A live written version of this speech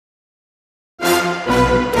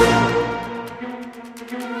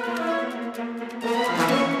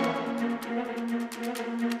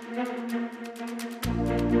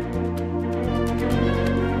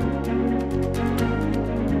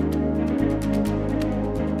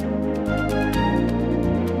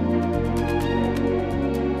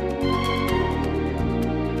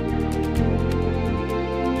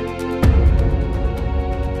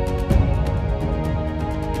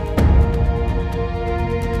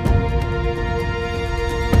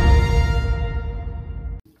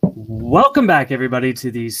Welcome back, everybody,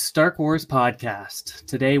 to the Star Wars podcast.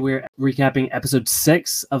 Today, we're recapping episode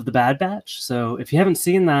 6 of The Bad Batch. So if you haven't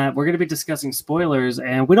seen that, we're going to be discussing spoilers,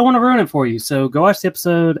 and we don't want to ruin it for you. So go watch the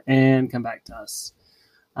episode and come back to us.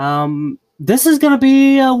 This is going to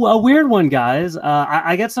be a weird one, guys.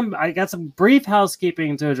 I got some brief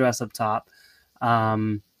housekeeping to address up top.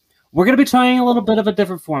 We're going to be trying a little bit of a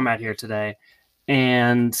different format here today,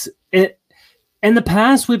 and in the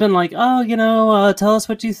past, we've been like, tell us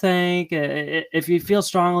what you think. If you feel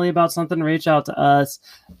strongly about something, reach out to us.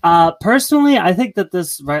 Personally, I think that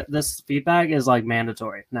this feedback is like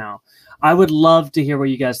mandatory now. I would love to hear what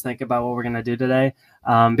you guys think about what we're going to do today,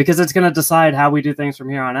 because it's going to decide how we do things from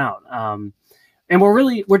here on out. And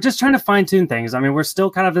we're just trying to fine tune things. I mean, we're still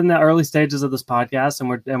kind of in the early stages of this podcast,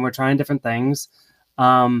 and we're trying different things.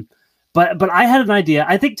 But I had an idea.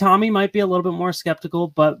 I think Tommy might be a little bit more skeptical,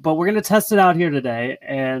 but we're going to test it out here today,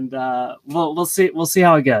 and we'll see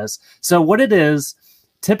how it goes. So what it is,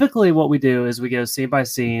 typically what we do is we go scene by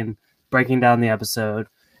scene, breaking down the episode,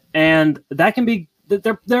 and that can be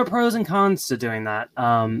there are pros and cons to doing that.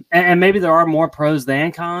 And maybe there are more pros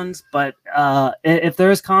than cons, but if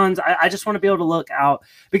there's cons, I just want to be able to look out,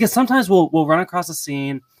 because sometimes we'll run across a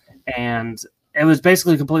scene and it was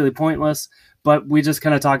basically completely pointless, but we just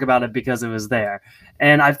kind of talk about it because it was there.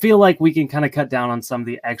 And I feel like we can kind of cut down on some of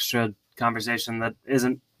the extra conversation that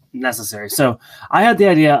isn't necessary. So I had the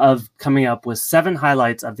idea of coming up with 7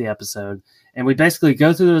 highlights of the episode, and we basically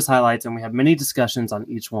go through those highlights and we have many discussions on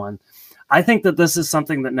each one. I think that this is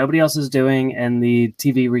something that nobody else is doing in the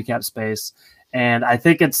TV recap space, and I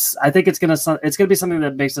think it's going to be something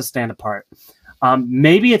that makes us stand apart.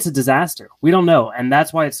 Maybe it's a disaster. We don't know. And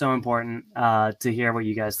that's why it's so important to hear what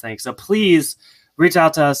you guys think. So please reach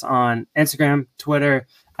out to us on Instagram, Twitter,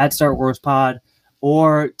 at Star Wars Pod,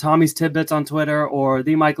 or Tommy's Tidbits on Twitter, or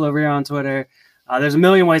the Michael over here on Twitter. There's a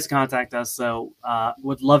million ways to contact us. So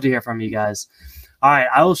would love to hear from you guys. All right.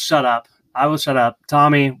 I will shut up.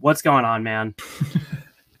 Tommy, what's going on, man?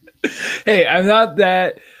 Hey, I'm not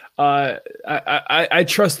that. I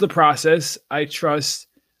trust the process. I trust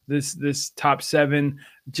this top 7,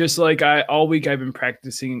 just like all week I've been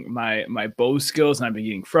practicing my bow skills, and I've been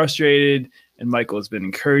getting frustrated, and Michael has been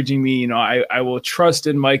encouraging me. I will trust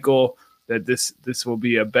in Michael that this will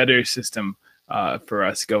be a better system for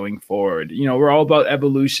us going forward. We're all about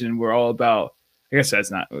evolution. We're all about, I guess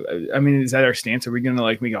that's not, I mean, is that our stance? Are we going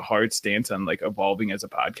to make a hard stance on evolving as a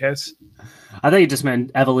podcast? I thought you just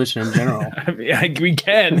meant evolution in general. We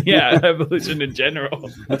can. Yeah. Evolution in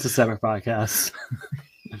general. That's a separate podcast.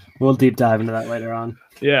 We'll deep dive into that later on.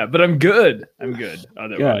 Yeah, but I'm good.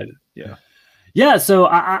 Otherwise, good. Yeah. So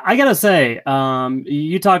I gotta say,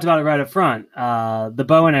 you talked about it right up front. The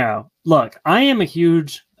bow and arrow. Look, I am a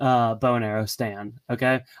huge bow and arrow stan.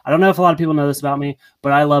 Okay, I don't know if a lot of people know this about me,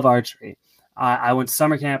 but I love archery. I went to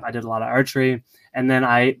summer camp. I did a lot of archery, and then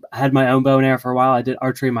I had my own bow and arrow for a while. I did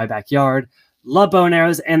archery in my backyard. Love bow and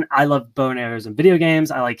arrows, and I love bow and arrows in video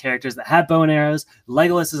games. I like characters that have bow and arrows.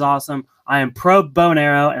 Legolas is awesome. I am pro bow and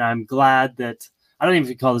arrow, and I'm glad that I don't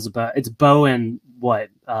even call this a bow. It's bow and what?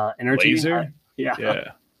 Energy? Laser?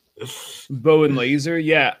 Yeah. Bow and laser?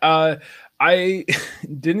 Yeah. I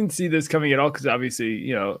didn't see this coming at all, because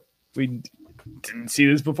obviously, we didn't see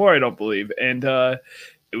this before, I don't believe. And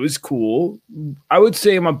it was cool. I would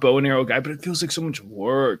say I'm a bow and arrow guy, but it feels like so much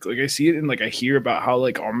work. I see it, and I hear about how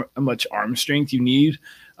how much arm strength you need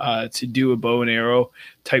to do a bow and arrow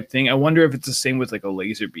type thing. I wonder if it's the same with a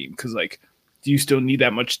laser beam, because do you still need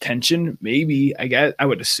that much tension? Maybe. I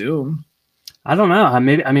would assume. I don't know.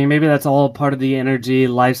 Maybe that's all part of the energy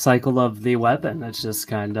life cycle of the weapon. It's just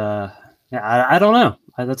kind of, I don't know.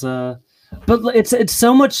 But it's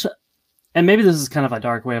so much. And maybe this is kind of a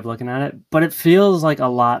dark way of looking at it, but it feels like a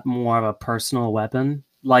lot more of a personal weapon.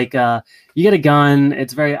 You get a gun,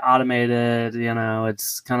 it's very automated,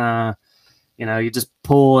 it's kind of, you just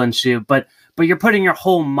pull and shoot, but you're putting your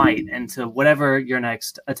whole might into whatever your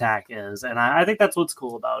next attack is. And I think that's what's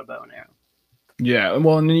cool about a bow and arrow. Yeah.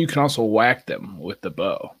 Well, and then you can also whack them with the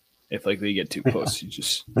bow. If they get too close, you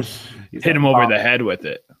just hit them over the head with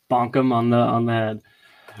it. Bonk them on the head.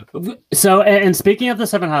 So, and speaking of the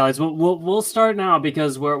 7 highlights, we'll start now,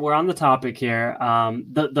 because we're on the topic here.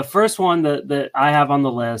 The first one that I have on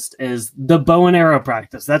the list is the bow and arrow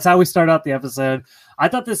practice. That's how we start out the episode. I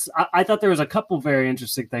thought there was a couple very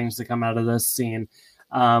interesting things to come out of this scene.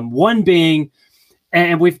 One being,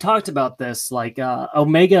 and we've talked about this,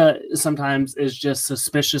 Omega sometimes is just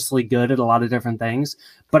suspiciously good at a lot of different things,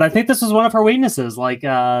 but I think this was one of her weaknesses.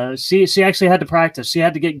 She actually had to practice. She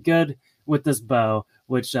had to get good with this bow,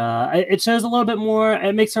 which it shows a little bit more.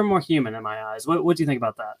 It makes her more human in my eyes. What do you think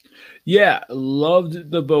about that? Yeah, loved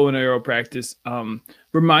the bow and arrow practice.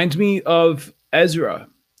 Reminds me of Ezra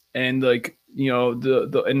and like, you know,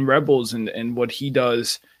 the in Rebels and what he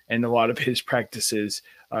does and a lot of his practices.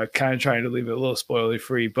 Kind of trying to leave it a little spoiler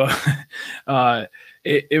free, but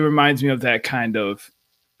it reminds me of that kind of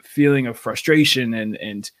feeling of frustration.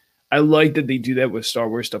 And I like that they do that with Star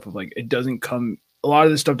Wars stuff of like, it doesn't come, a lot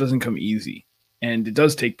of this stuff doesn't come easy and it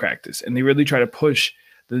does take practice. And they really try to push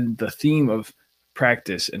the theme of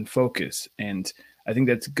practice and focus. And I think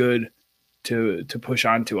that's good to push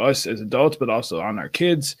on to us as adults, but also on our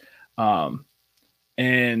kids.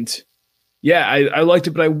 And yeah, I liked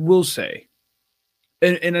it, but I will say,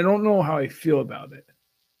 and I don't know how I feel about it,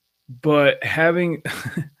 but having,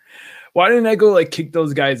 why didn't I go like kick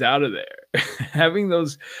those guys out of there? Having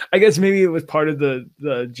those, I guess maybe it was part of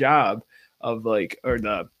the job of like, or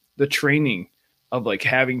the training of like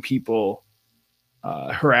having people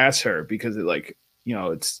harass her because it like, you know,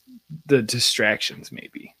 it's the distractions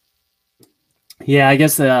maybe. Yeah, I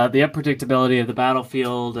guess the unpredictability of the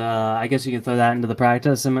battlefield, I guess you can throw that into the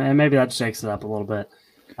practice and maybe that shakes it up a little bit.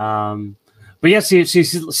 But yeah,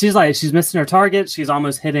 she's like, she's missing her target. She's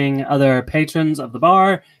almost hitting other patrons of the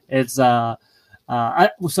bar. It's so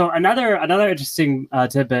another interesting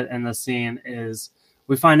tidbit in the scene is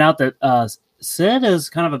we find out that Sid is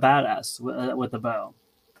kind of a badass with the bow.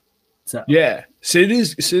 So yeah, Sid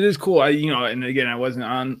is cool. And again, I wasn't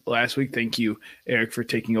on last week. Thank you, Eric, for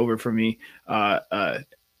taking over for me.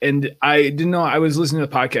 And I didn't know, I was listening to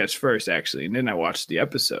the podcast first actually, and then I watched the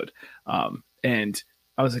episode. And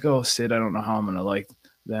I was like, oh, Sid, I don't know how I'm gonna like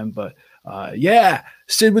them, but yeah,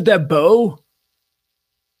 Sid with that bow.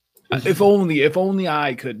 If only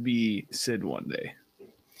I could be Sid one day.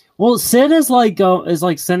 Well, Sid is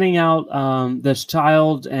like sending out this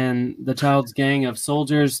child and the child's gang of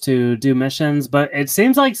soldiers to do missions, but it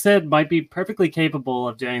seems like Sid might be perfectly capable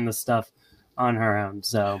of doing this stuff on her own.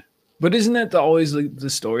 So, but isn't that always like the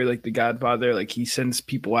story, like The Godfather? Like he sends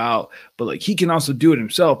people out, but like he can also do it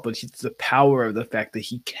himself. But it's the power of the fact that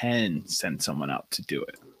he can send someone out to do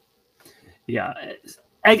it. Yeah.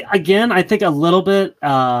 Again, I think a little bit,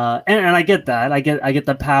 and I get that. I get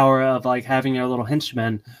the power of like having your little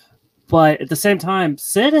henchman. But at the same time,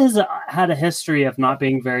 Sid has had a history of not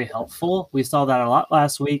being very helpful. We saw that a lot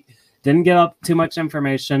last week. Didn't give up too much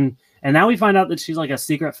information. And now we find out that she's like a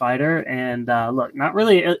secret fighter. And look, not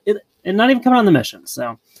really, and not even coming on the mission.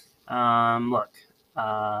 So, look,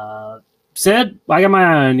 Sid, I got my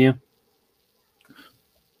eye on you.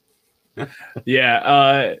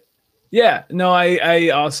 Yeah. Yeah. No, I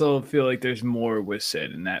also feel like there's more with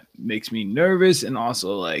Sid, and that makes me nervous. And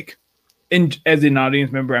also like, and as an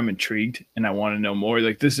audience member, I'm intrigued and I want to know more.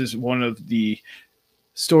 Like this is one of the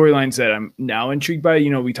storylines that I'm now intrigued by. You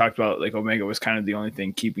know, we talked about like Omega was kind of the only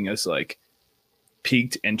thing keeping us like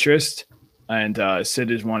piqued interest, and Sid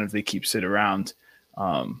is one if they keep Sid around.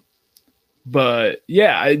 But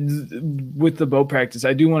yeah, with the bow practice,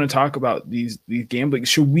 I do want to talk about these gambling.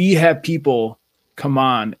 Should we have people come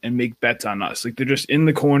on and make bets on us? Like they're just in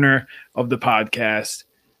the corner of the podcast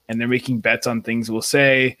and they're making bets on things we'll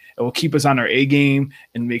say. It will keep us on our A game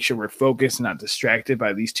and make sure we're focused and not distracted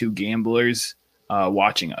by these two gamblers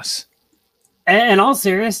watching us. In all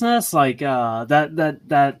seriousness, like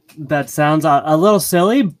that sounds a little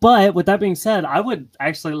silly, but with that being said, I would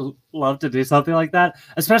actually love to do something like that,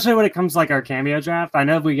 especially when it comes to like our cameo draft. I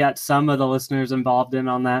know we got some of the listeners involved in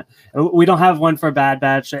on that. We don't have one for Bad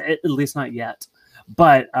Batch, at least not yet.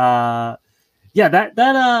 But yeah,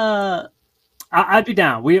 I'd be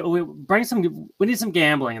down. We bring some. We need some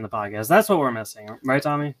gambling in the podcast. That's what we're missing, right,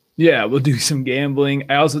 Tommy? Yeah, we'll do some gambling.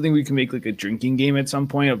 I also think we can make like a drinking game at some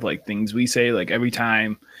point of like things we say. Like every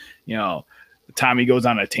time, you know, Tommy goes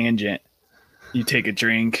on a tangent, you take a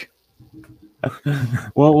drink.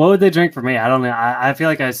 Well, what would they drink for me? I don't know. I feel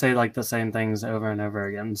like I say like the same things over and over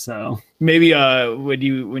again. So maybe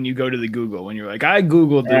when you go to the Google, when you're like, I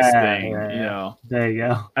Googled this thing, yeah. You know, there you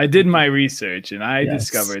go. I did my research and I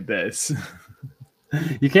discovered this.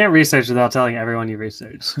 You can't research without telling everyone you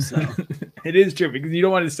researched. So it is true because you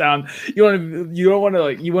don't want to sound, you want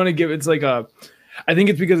to give, it's like I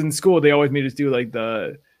think it's because in school they always made us do like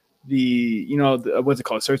the what's it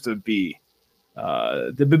called? It starts with a B,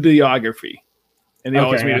 the bibliography. And they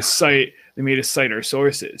always made us cite our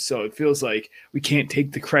sources. So it feels like we can't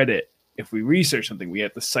take the credit if we research something. We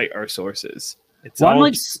have to cite our sources.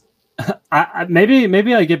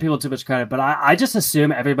 Maybe I give people too much credit, but I just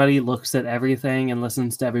assume everybody looks at everything and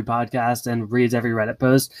listens to every podcast and reads every Reddit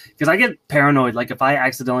post, because I get paranoid. Like if I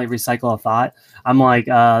accidentally recycle a thought, I'm like,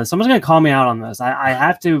 someone's gonna call me out on this. I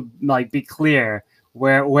have to like be clear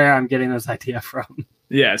where I'm getting this idea from.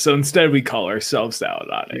 Yeah, so instead we call ourselves out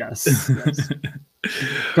on it. Yes.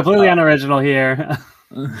 Completely unoriginal here.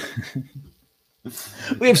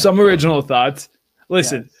 We have some original thoughts.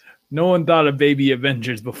 Listen, no one thought of Baby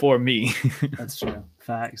Avengers before me. That's true.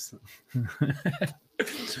 Facts.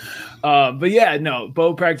 But yeah, no,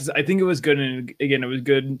 bow practice. I think it was good, and again, it was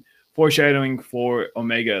good foreshadowing for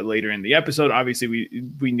Omega later in the episode. Obviously,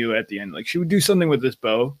 we knew at the end like she would do something with this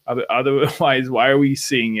bow. Otherwise, why are we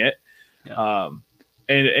seeing it? Yeah.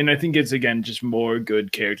 And I think it's again just more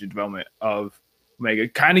good character development of Omega,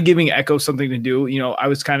 kind of giving Echo something to do. You know, I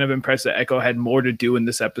was kind of impressed that Echo had more to do in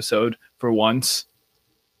this episode for once.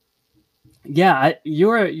 Yeah, you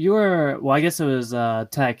were. Well, I guess it was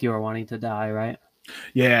Tech. You were wanting to die, right?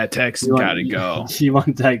 Yeah, Tech's gotta go. You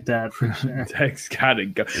want Tech dead for sure. Tech's gotta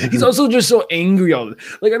go. He's also just so angry all the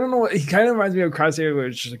like. I don't know. He kind of reminds me of Crosshair, where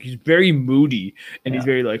it's just like he's very moody and he's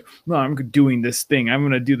very like, no, I'm doing this thing. I'm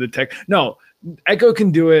gonna do the Tech. No, Echo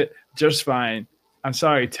can do it just fine. I'm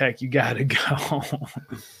sorry, Tech. You gotta go.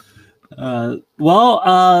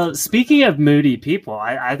 Speaking of moody people,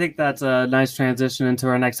 I think that's a nice transition into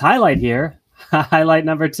our next highlight here. Highlight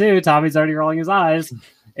number 2. Tommy's already rolling his eyes.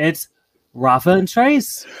 It's Rafa and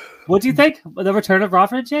Trace. What do you think? The return of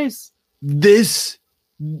Rafa and Chase. This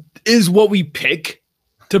is what we pick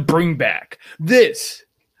to bring back. These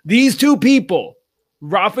two people,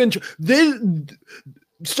 Rafa and Trace. This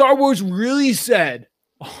Star Wars really said,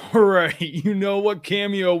 all right, you know what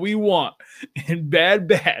cameo we want in Bad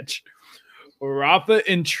Batch. Rafa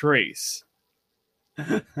and Trace.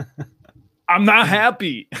 I'm not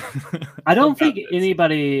happy. I don't think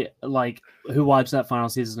anybody like who watched that final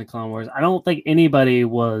season of Clone Wars, I don't think anybody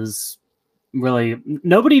was really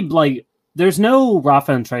nobody like there's no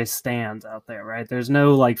Rafa and Trace stands out there, right? There's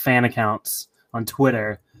no like fan accounts on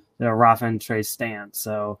Twitter that are Rafa and Trace stands.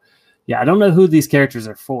 So yeah, I don't know who these characters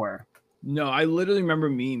are for. No, I literally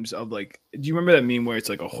remember memes of like, do you remember that meme where it's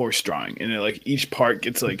like a horse drawing and it, like each part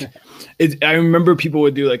gets like, I remember people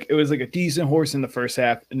would do like, it was like a decent horse in the first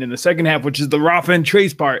half. And then the second half, which is the Rafa and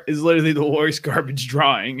Trace part, is literally the worst garbage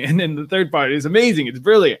drawing. And then the third part is amazing. It's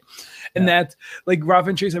brilliant. And that's like Rafa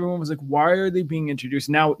and Trace, everyone was like, why are they being introduced?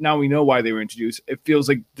 Now we know why they were introduced. It feels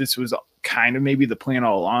like this was kind of maybe the plan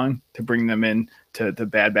all along to bring them in to the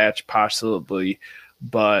Bad Batch possibly.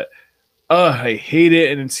 But I hate it,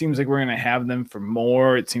 and it seems like we're gonna have them for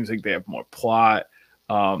more. It seems like they have more plot.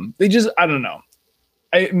 They just, I don't know.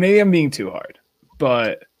 Maybe I'm being too hard,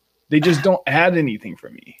 but they just don't add anything for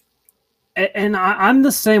me. And I'm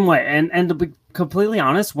the same way. And to be completely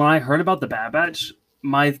honest, when I heard about the Bad Batch,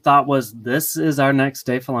 my thought was, this is our next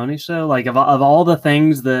Dave Filoni show. Like of all the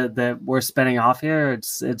things that we're spinning off here,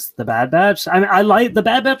 it's the Bad Batch. I mean, I like the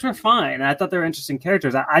Bad Batch were fine. I thought they were interesting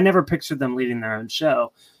characters. I never pictured them leading their own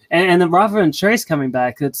show. And then Rafa and Trace coming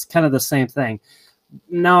back, it's kind of the same thing.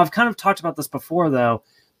 Now, I've kind of talked about this before, though,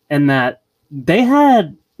 in that they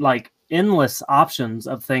had, like, endless options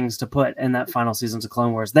of things to put in that final seasons of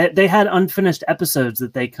Clone Wars. They had unfinished episodes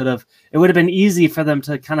that they could have – it would have been easy for them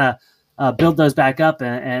to kind of build those back up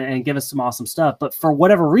and give us some awesome stuff. But for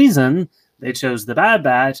whatever reason, they chose the Bad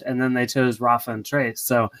Batch, and then they chose Rafa and Trace.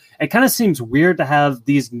 So it kind of seems weird to have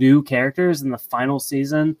these new characters in the final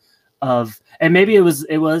season – and maybe it was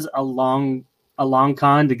a long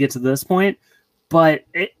con to get to this point, but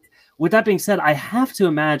with that being said, I have to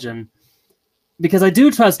imagine, because I do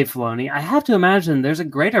trust Dave Filoni, I have to imagine there's a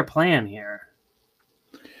greater plan here.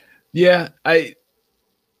 Yeah, I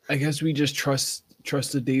guess we just trust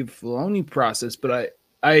the Dave Filoni process, but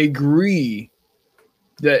I agree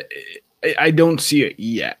that I don't see it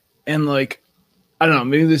yet, and like I don't know,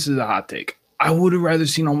 maybe this is a hot take. I would have rather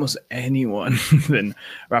seen almost anyone than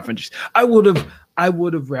Rafa and Trace. I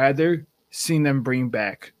would have rather seen them bring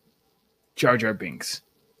back Jar Jar Binks.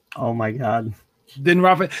 Oh my God. Than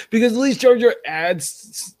Rafa, because at least Jar Jar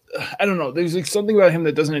adds, I don't know, there's like something about him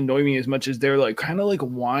that doesn't annoy me as much as they're like kind of like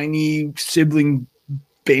whiny sibling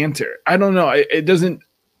banter. I don't know. It doesn't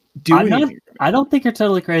do anything. I don't think you're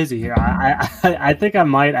totally crazy here. I think I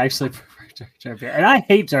might actually prefer Jar Jar, and I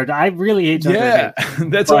hate Jar Jar. I really hate Jar Jar. Yeah,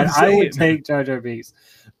 that's what I'm saying. I would take Jar Jar Binks.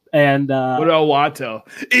 And what about Watto?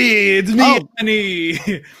 It's me,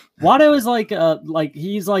 Annie. Watto is like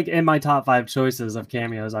he's like in my top 5 choices of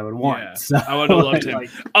cameos I would want. Yeah, so, I would have loved him.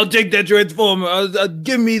 I'll take that transformer.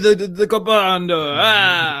 Give me the commander.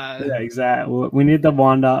 Yeah, exactly. We need the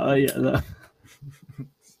Wanda.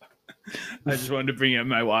 I just wanted to bring in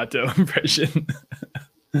my Watto impression.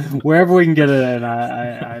 Wherever we can get it in,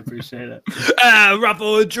 I appreciate it.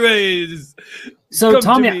 Rafa Trays. So,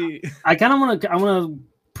 Tommy, I kind of want to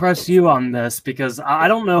press you on this because I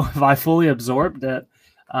don't know if I fully absorbed it,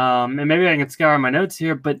 and maybe I can scour my notes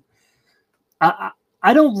here, but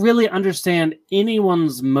I don't really understand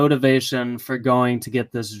anyone's motivation for going to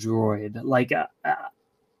get this droid. Like,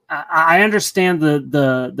 I understand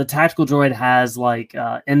the tactical droid has like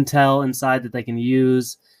intel inside that they can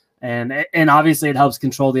use, and obviously it helps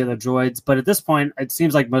control the other droids. But at this point, it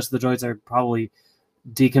seems like most of the droids are probably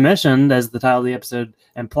decommissioned, as the title of the episode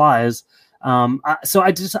implies. So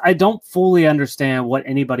I don't fully understand what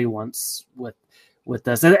anybody wants with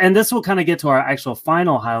this, and this will kind of get to our actual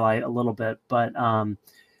final highlight a little bit. But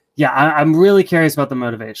yeah, I'm really curious about the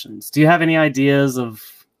motivations. Do you have any ideas of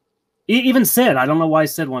even Sid? I don't know why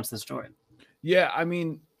Sid wants this droid. Yeah, I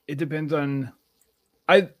mean, it depends on.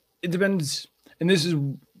 It depends, and this is,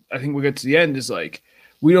 I think we'll get to the end. Is like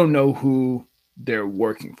we don't know who they're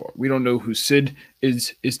working for. We don't know who Sid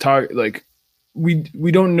is target. Like we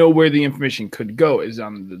don't know where the information could go. Is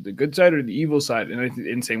on the good side or the evil side,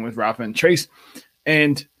 and same with Rafa and Trace.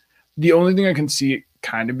 And the only thing I can see it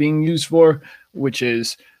kind of being used for, which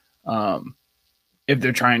is if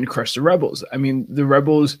they're trying to crush the rebels. I mean, the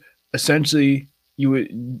rebels essentially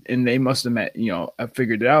and they must have met, have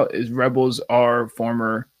figured it out, is rebels are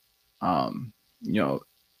former,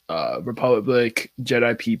 Republic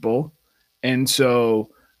Jedi people. And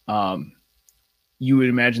so you would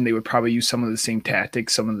imagine they would probably use some of the same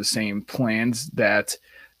tactics, some of the same plans that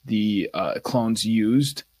the clones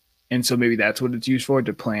used. And so maybe that's what it's used for,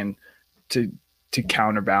 to plan to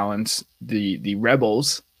counterbalance the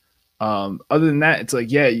rebels. Other than that, it's like,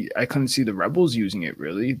 yeah, I couldn't see the rebels using it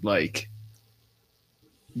really. Like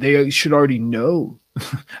they should already know,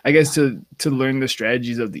 I guess, to learn the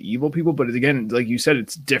strategies of the evil people. But again, like you said,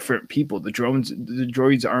 it's different people. The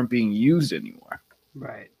droids aren't being used anymore.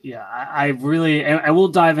 Right. Yeah. I really, and I will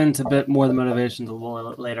dive into a bit more of the motivations a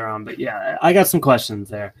little later on. But yeah, I got some questions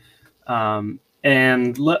there.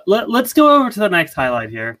 And let's go over to the next highlight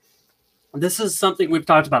here. This is something we've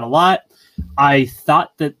talked about a lot. I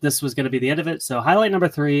thought that this was going to be the end of it. So highlight number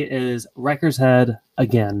 3 is Wrecker's Head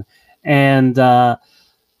again. And I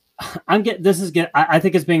think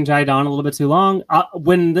it's being dragged on a little bit too long.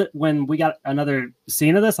 When we got another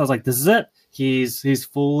scene of this, I was like, this is it. He's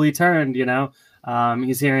fully turned, he's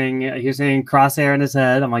hearing Crosshair in his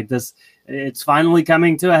head. I'm like, it's finally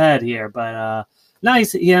coming to a head here. But no,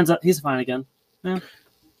 he's fine again.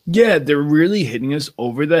 Yeah, they're really hitting us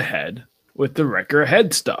over the head with the Wrecker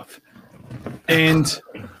Head stuff. And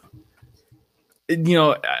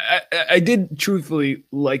I did truthfully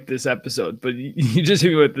like this episode, but you just hit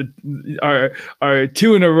me with our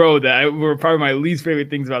 2 in a row that were probably my least favorite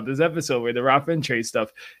things about this episode, were the Rafa and Trace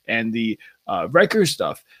stuff and the Wrecker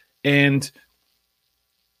stuff. And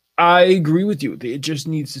I agree with you. It just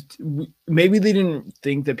needs to, maybe they didn't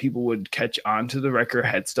think that people would catch on to the Wrecker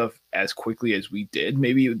Head stuff as quickly as we did.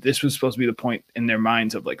 Maybe this was supposed to be the point in their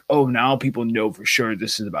minds of like, oh, now people know for sure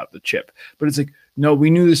this is about the chip. But it's like, no,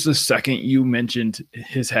 we knew this the second you mentioned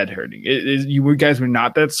his head hurting. You guys were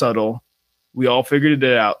not that subtle. We all figured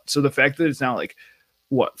it out. So the fact that it's now like,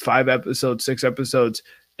 5 episodes, 6 episodes,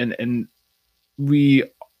 and we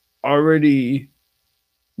already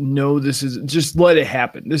know this is, just let it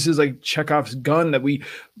happen. This is like Chekhov's gun that we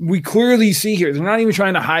clearly see here. They're not even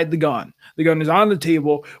trying to hide the gun. The gun is on the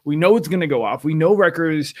table. We know it's going to go off. We know Wrecker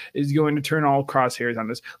is going to turn all crosshairs on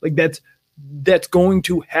this. Like that's going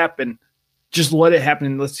to happen. Just let it happen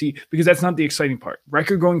and let's see, because that's not the exciting part.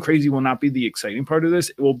 Wrecker going crazy will not be the exciting part of this.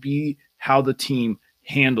 It will be how the team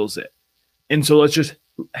handles it. And so let's just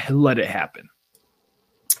let it happen.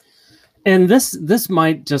 And this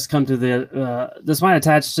might just come to this might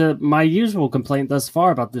attach to my usual complaint thus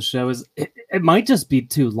far about this show, is it might just be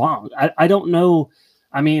too long. I don't know.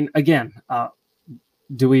 I mean, again,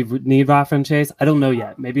 do we need Rafa and Chase? I don't know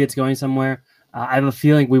yet. Maybe it's going somewhere. I have a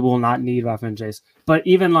feeling we will not need Rafa and Chase. But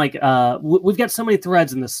even like we've got so many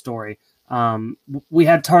threads in this story. We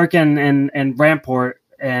had Tarkin and Rampart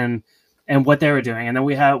and what they were doing, and then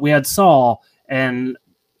we had Saul, and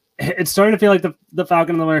it's starting to feel like the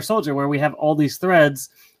Falcon and the Winter Soldier, where we have all these threads,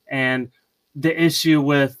 and the issue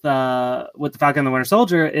with the Falcon and the Winter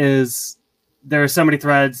Soldier is there are so many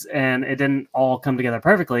threads and it didn't all come together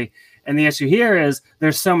perfectly. And the issue here is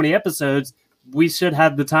there's so many episodes, we should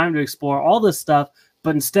have the time to explore all this stuff,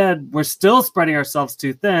 but instead we're still spreading ourselves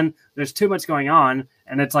too thin. There's too much going on,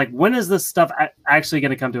 and it's like, when is this stuff actually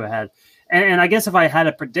going to come to a head? And I guess if I had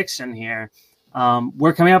a prediction here,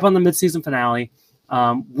 we're coming up on the mid-season finale.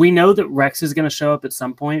 We know that Rex is going to show up at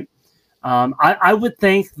some point. I would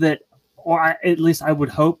think that, at least I would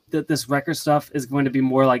hope that this Wrecker stuff is going to be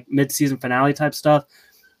more like mid-season finale type stuff.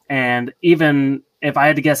 And even if I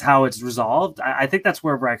had to guess how it's resolved, I think that's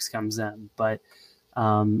where Rex comes in. But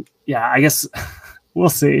yeah, I guess we'll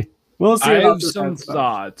see. We'll see. I have some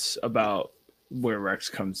thoughts about where Rex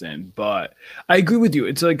comes in, but I agree with you.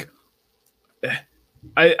 It's like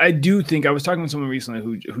I do think I was talking to someone recently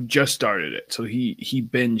who just started it, so he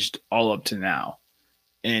binged all up to now,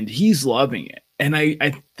 and he's loving it. And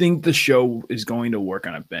I think the show is going to work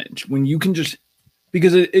on a binge when you can just,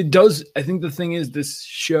 because it does. I think the thing is, this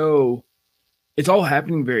show, it's all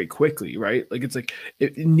happening very quickly, right? Like it's like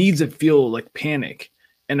it needs to feel like panic.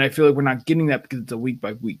 And I feel like we're not getting that because it's a week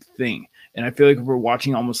by week thing. And I feel like if we're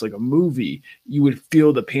watching almost like a movie, you would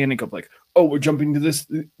feel the panic of like, oh, we're jumping to this.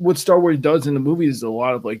 What Star Wars does in the movies is a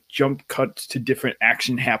lot of like jump cuts to different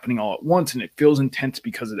action happening all at once. And it feels intense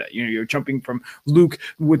because of that. You know, you're jumping from Luke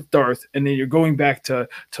with Darth, and then you're going back to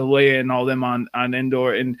Leia and all them on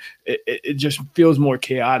Endor. And it just feels more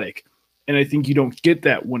chaotic. And I think you don't get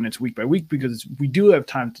that when it's week by week, because we do have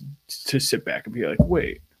time to sit back and be like,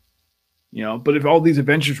 wait. You know, but if all these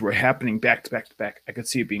adventures were happening back to back to back, I could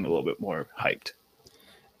see it being a little bit more hyped.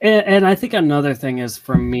 And I think another thing is,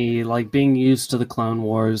 for me, like being used to the Clone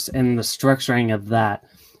Wars and the structuring of that,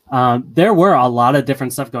 there were a lot of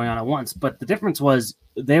different stuff going on at once. But the difference was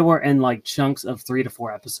they were in like chunks of 3 to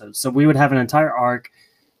 4 episodes. So we would have an entire arc,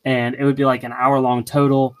 and it would be like an hour-long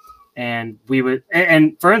total. And we would,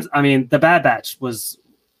 and for instance, I mean, The Bad Batch was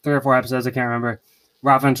 3 or 4 episodes. I can't remember.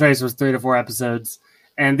 Rafa and Trace was 3 to 4 episodes.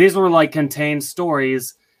 And these were like contained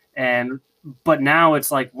stories, but now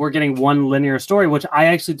it's like we're getting one linear story, which I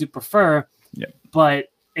actually do prefer. Yeah.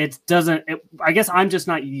 But it doesn't. I guess I'm just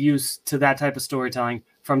not used to that type of storytelling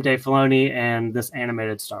from Dave Filoni and this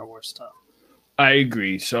animated Star Wars stuff. I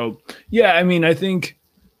agree. So yeah, I mean, I think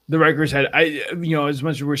the Wreckers had, as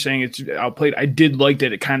much as we're saying it's outplayed, I did like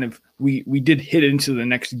that it kind of we did hit into the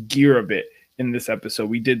next gear a bit in this episode.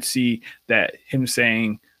 We did see that him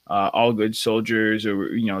saying. All good soldiers, or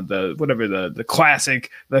the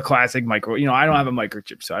classic micro. I don't have a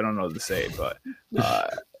microchip, so I don't know what to say. But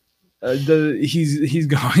he's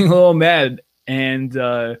going a little mad, and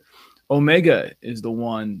Omega is the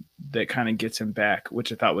one that kind of gets him back,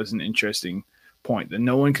 which I thought was an interesting point. That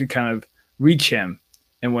no one could kind of reach him,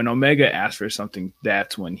 and when Omega asked for something,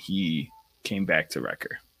 that's when he came back to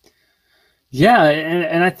Wrecker. Yeah,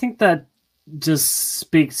 and I think that just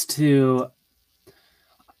speaks to.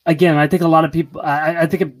 Again, I think a lot of people. I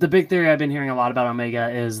think the big theory I've been hearing a lot about Omega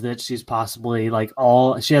is that she's possibly like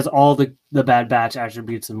she has all the Bad Batch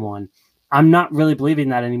attributes in one. I'm not really believing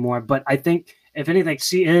that anymore, but I think if anything,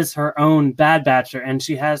 she is her own Bad Batcher, and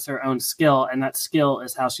she has her own skill, and that skill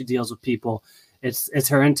is how she deals with people. It's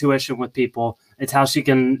her intuition with people. It's how she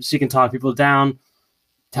can talk people down.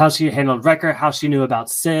 How she handled Wrecker, how she knew about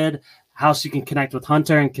Sid, how she can connect with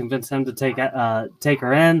Hunter and convince him to take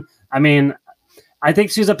her in. I mean. I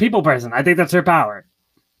think she's a people person. I think that's her power.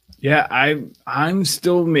 Yeah, I'm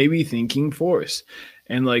still maybe thinking Force,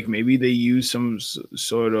 and like maybe they use some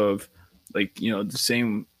sort of like the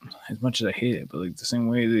same, as much as I hate it, but like the same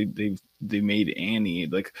way they made Annie,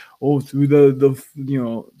 like through the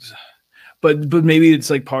but maybe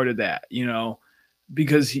it's like part of that,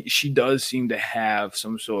 because she does seem to have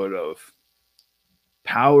some sort of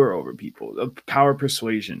power over people, power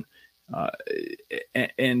persuasion,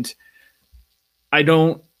 and. I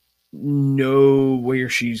don't know where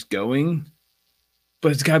she's going,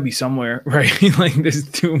 but it's got to be somewhere, right? Like there's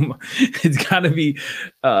too much. It's got to be.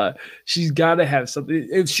 She's got to have something.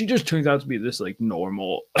 If she just turns out to be this like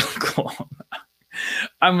normal clone,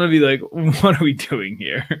 I'm gonna be like, what are we doing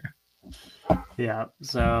here? Yeah.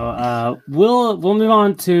 So we'll move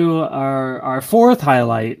on to our fourth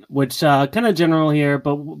highlight, which kind of general here,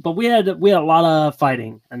 but we had a lot of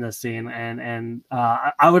fighting in this scene, and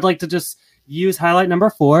I would like to just. Use highlight number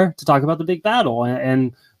 4 to talk about the big battle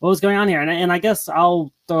and what was going on here. And I guess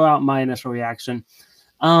I'll throw out my initial reaction.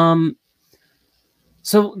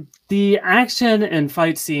 So the action and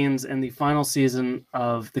fight scenes in the final season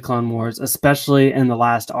of the Clone Wars, especially in the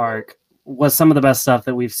last arc, was some of the best stuff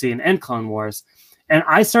that we've seen in Clone Wars. And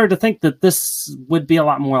I started to think that this would be a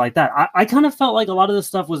lot more like that. I kind of felt like a lot of this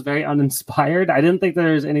stuff was very uninspired. I didn't think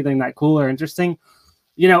there was anything that cool or interesting.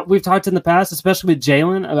 We've talked in the past, especially with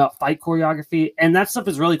Jalen, about fight choreography, and that stuff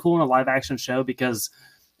is really cool in a live action show because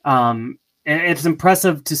it's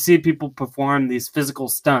impressive to see people perform these physical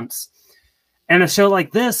stunts. And a show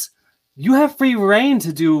like this, you have free reign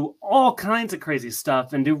to do all kinds of crazy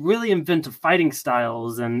stuff and do really inventive fighting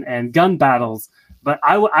styles and gun battles. But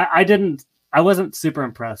I wasn't super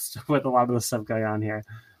impressed with a lot of the stuff going on here.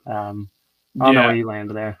 I don't know where you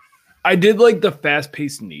land there. I did like the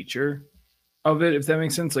fast-paced nature of it, if that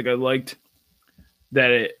makes sense. Like, I liked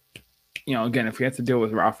that it, again, if we have to deal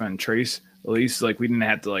with Rafa and Trace, at least like we didn't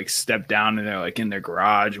have to like step down and they're like in their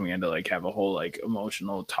garage and we had to like have a whole like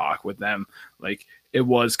emotional talk with them. Like, it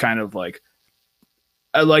was kind of like,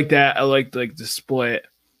 I like that. I liked like the split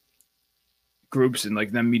groups and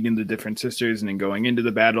like them meeting the different sisters and then going into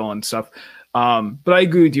the battle and stuff. But I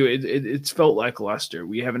agree with you. It's felt lackluster.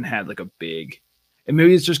 We haven't had like a big, and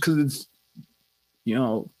maybe it's just because it's,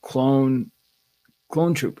 clone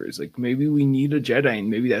troopers. Like, maybe we need a Jedi, and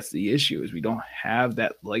maybe that's the issue, is we don't have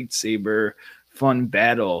that lightsaber fun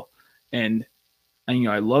battle. And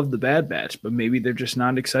I love the Bad Batch, but maybe they're just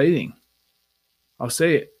not exciting. I'll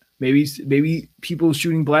say it. Maybe people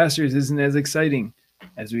shooting blasters isn't as exciting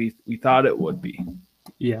as we thought it would be.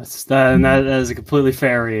 Yes, that is a completely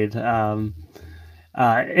fair read.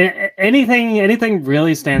 Anything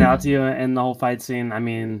really stand out to you in the whole fight scene? I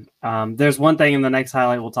mean, there's one thing in the next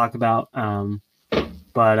highlight we'll talk about,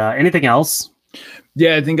 but anything else?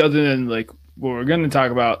 Yeah, I think other than like what we're going to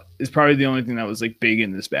talk about is probably the only thing that was like big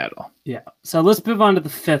in this battle. Yeah. So let's move on to the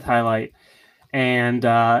fifth highlight, and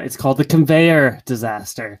it's called the conveyor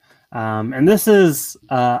disaster. And this is,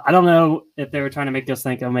 I don't know if they were trying to make us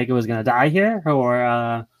think Omega was going to die here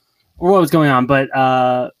or what was going on, but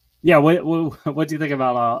yeah, what do you think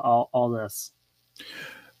about all this?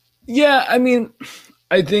 Yeah, I mean,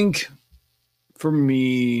 I think for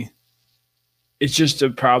me, it's just to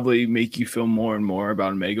probably make you feel more and more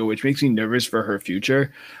about Omega, which makes me nervous for her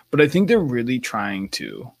future. But I think they're really trying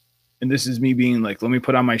to, and this is me being like, let me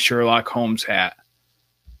put on my Sherlock Holmes hat.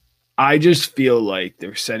 I just feel like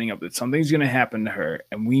they're setting up that something's going to happen to her,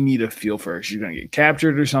 and we need a feel for her. She's going to get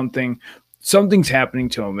captured or something. Something's happening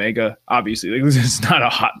to Omega. Obviously, like, this is not a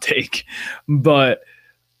hot take, but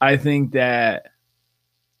I think that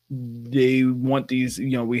they want these.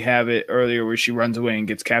 We have it earlier where she runs away and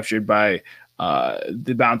gets captured by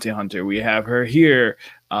the bounty hunter. We have her here.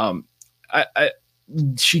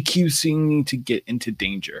 She keeps seeming to get into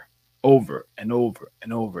danger over and over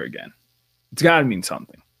and over again. It's got to mean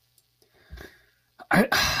something.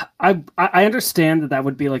 I understand that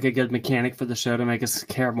would be like a good mechanic for the show to make us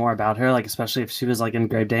care more about her, like especially if she was like in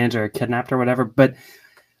grave danger or kidnapped or whatever. But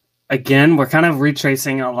again, we're kind of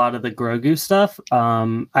retracing a lot of the Grogu stuff.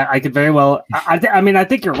 I could very well. I mean, I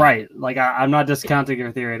think you're right. Like, I'm not discounting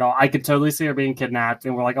your theory at all. I could totally see her being kidnapped,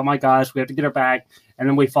 and we're like, oh my gosh, we have to get her back, and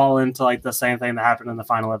then we fall into like the same thing that happened in the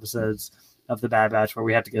final episodes of the Bad Batch, where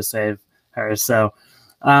we have to go save her. So,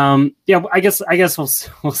 yeah, I guess we'll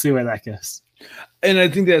see where that goes. And I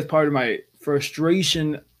think that's part of my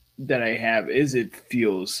frustration that I have is it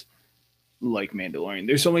feels like Mandalorian.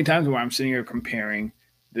 There's so many times where I'm sitting here comparing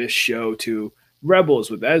this show to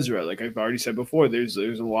Rebels with Ezra. Like I've already said before, there's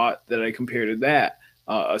a lot that I compare to that.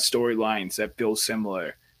 Storylines that feel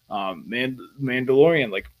similar.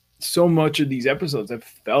 Mandalorian, like so much of these episodes have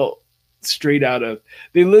felt straight out of.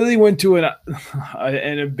 They literally went to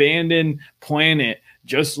an abandoned planet,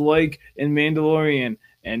 just like in Mandalorian,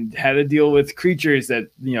 and had to deal with creatures that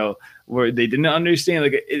where they didn't understand.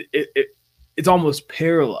 Like it's almost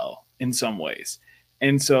parallel in some ways,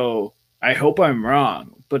 and so I hope I'm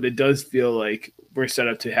wrong, but it does feel like we're set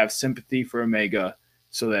up to have sympathy for Omega,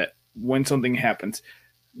 so that when something happens,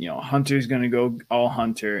 Hunter's gonna go all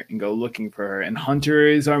Hunter and go looking for her, and Hunter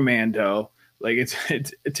is our Mando. Like it's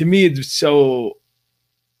to me, it's so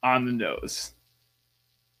on the nose.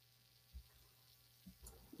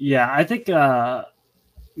 Yeah, I think.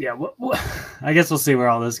 Yeah, I guess we'll see where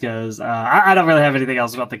all this goes. I don't really have anything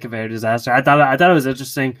else about the conveyor disaster. I thought it was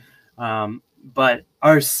interesting, but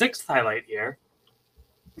our sixth highlight here,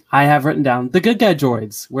 I have written down the good guy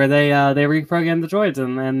droids, where they reprogram the droids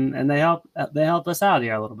and they help us out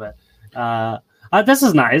here a little bit. This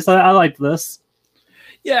is nice. I liked this.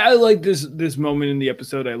 Yeah, I liked this moment in the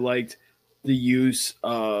episode. I liked the use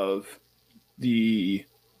of the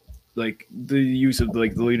use of the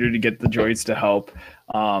leader to get the droids to help.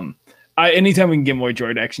 Anytime we can get more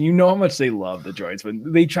droid action, how much they love the droids, but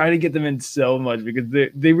they try to get them in so much because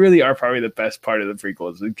they really are probably the best part of the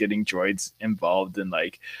prequels with getting droids involved. And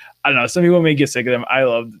like, I don't know, some people may get sick of them. I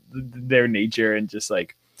love their nature and just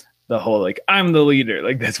like the whole, like, I'm the leader.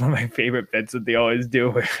 Like that's one of my favorite bits that they always do,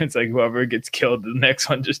 where it's like whoever gets killed, the next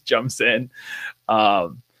one just jumps in.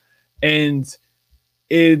 And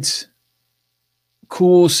it's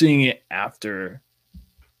cool seeing it after.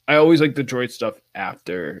 I always like the droid stuff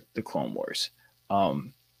after the Clone Wars.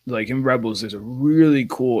 Like in Rebels, there's a really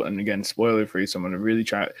cool, and again, spoiler free, so I'm going to really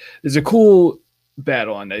try. There's a cool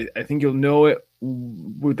battle, and I think you'll know it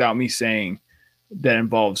without me saying, that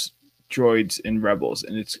involves droids in Rebels,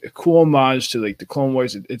 and it's a cool homage to like the Clone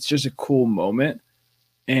Wars. It's just a cool moment,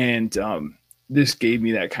 and this gave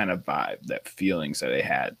me that kind of vibe, that feelings that I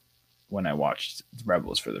had when I watched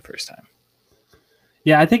Rebels for the first time.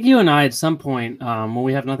 Yeah, I think you and I at some point, when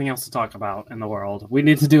we have nothing else to talk about in the world, we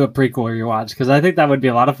need to do a prequel rewatch because I think that would be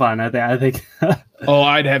a lot of fun. I think. Oh,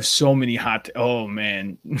 I'd have so many oh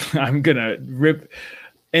man, I'm gonna rip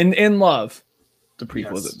and love the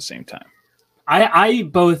prequels at the same time. I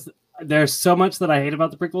both. There's so much that I hate about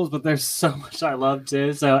the prequels, but there's so much I love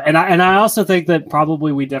too. So, and I also think that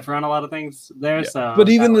probably we differ on a lot of things there. Yeah. So, but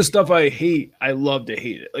even the stuff I hate, I love to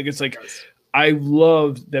hate it. Like it's like. Yes. I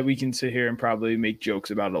love that we can sit here and probably make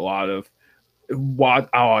jokes about a lot of what.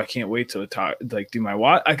 Oh, I can't wait to talk, like do my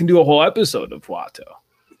Watto. I can do a whole episode of Watto.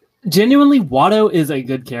 Genuinely, Watto is a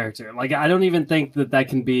good character. Like I don't even think that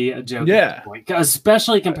can be a joke. Yeah, at this point.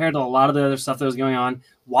 Especially compared to a lot of the other stuff that was going on.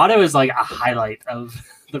 Watto is like a highlight of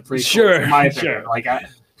the prequel. Sure, in my opinion. Sure. Like I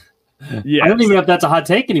don't even know if that's a hot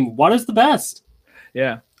take anymore. Watto's the best.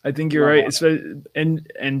 Yeah, I think you're right.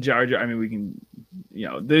 And Jar Jar. I mean, we can. You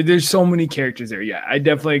know, there's so many characters there. Yeah, I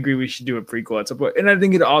definitely agree. We should do a prequel at some point, and I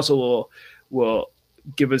think it also will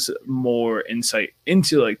give us more insight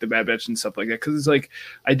into like the Bad Batch and stuff like that. Because it's like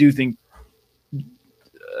I do think,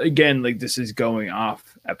 again, like this is going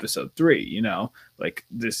off episode 3. You know, like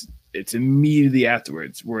this. It's immediately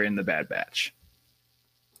afterwards we're in the Bad Batch.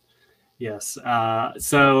 Yes.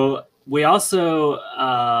 So we also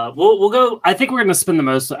we'll go. I think we're going to spend the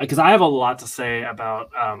most because I have a lot to say about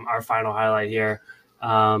our final highlight here.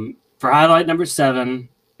 For highlight number 7,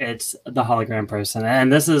 it's the hologram person,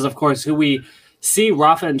 and this is of course who we see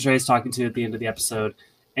Rafa and Trace talking to at the end of the episode.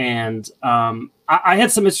 And I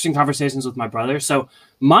had some interesting conversations with my brother. So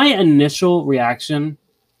my initial reaction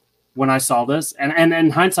when I saw this, and in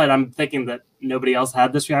hindsight, I'm thinking that nobody else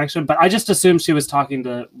had this reaction, but I just assumed she was talking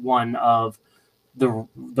to one of the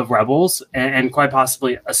rebels and quite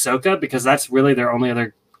possibly Ahsoka, because that's really their only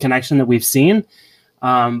other connection that we've seen.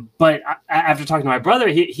 But after talking to my brother,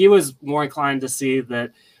 he was more inclined to see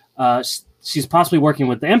that she's possibly working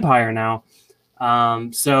with the Empire now.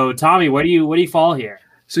 So Tommy, what do you fall here?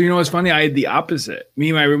 So you know what's funny? I had the opposite. Me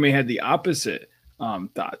and my roommate had the opposite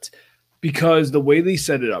thoughts, because the way they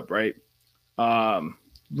set it up, right?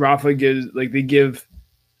 Rafa gives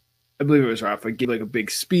I believe it was Rafa gave like a big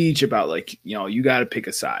speech about like, you know, you got to pick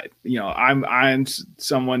a side. You know, I'm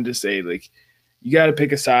someone to say like, you got to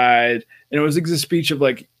pick a side. And it was like this speech of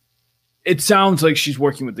like, it sounds like she's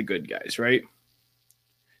working with the good guys, right?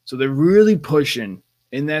 So they're really pushing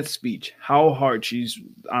in that speech how hard she's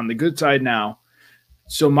on the good side now.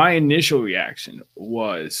 So my initial reaction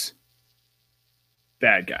was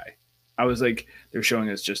bad guy. I was like, they're showing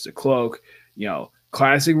us just a cloak, you know,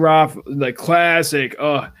 classic Rafa, like classic.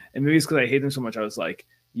 And maybe it's because I hate them so much. I was like,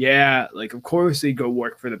 yeah, like, of course they go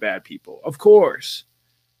work for the bad people. Of course.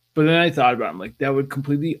 But then I thought about it. I'm like, that would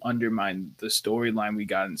completely undermine the storyline we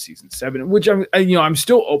got in season 7, which I'm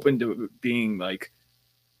still open to being like,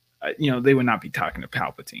 they would not be talking to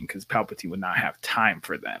Palpatine because Palpatine would not have time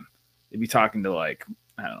for them. They'd be talking to like,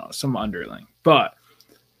 I don't know, some underling, but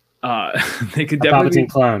they could definitely Palpatine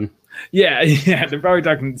clone. Yeah, they're probably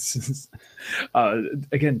talking.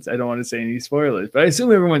 Again, I don't want to say any spoilers, but I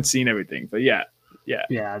assume everyone's seen everything. But yeah.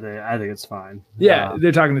 I think it's fine. Yeah,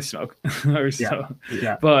 they're talking to Snoke or so.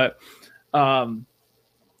 Yeah. But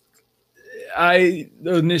I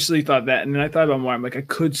initially thought that, and then I thought about more. I'm like, I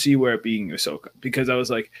could see where it being Ahsoka, because I was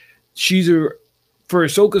like, for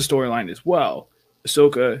Ahsoka's storyline as well.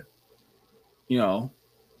 Ahsoka,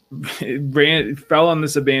 fell on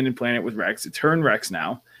this abandoned planet with Rex. It's her and Rex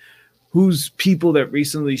now, whose people that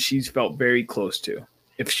recently she's felt very close to.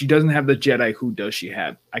 If she doesn't have the Jedi, who does she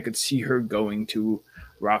have? I could see her going to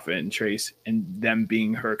Rafa and Trace and them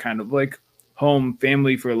being her kind of like home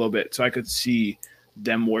family for a little bit. So I could see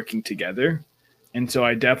them working together. And so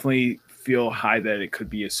I definitely feel high that it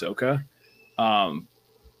could be Ahsoka.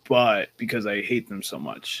 But because I hate them so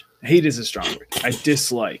much. Hate is a strong word. I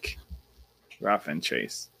dislike Rafa and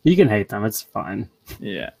Trace. You can hate them. It's fine.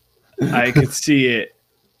 Yeah. I could see it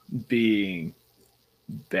being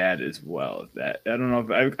bad as well. That I don't know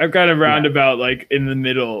if I've got a roundabout like in the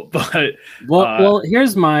middle, but well,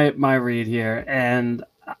 here's my read here, and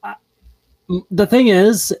the thing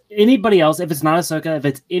is, anybody else, if it's not Ahsoka, if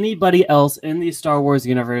it's anybody else in the Star Wars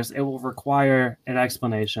universe, it will require an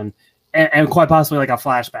explanation and quite possibly like a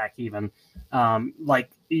flashback, even. Like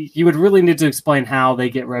you would really need to explain how they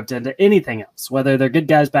get roped into anything else, whether they're good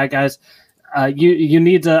guys, bad guys. You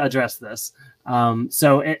need to address this.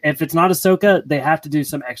 So if it's not Ahsoka, they have to do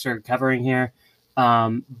some extra covering here.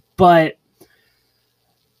 But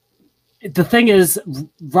the thing is,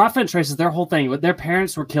 Rafa and Trace, their whole thing, their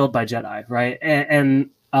parents were killed by Jedi, right? And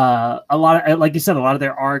a lot of, like you said, a lot of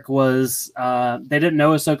their arc was they didn't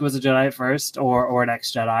know Ahsoka was a Jedi at first, or an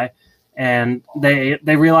ex-Jedi, and they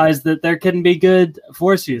realized that there couldn't be good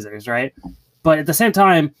Force users, right? But at the same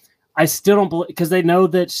time, I still don't believe, because they know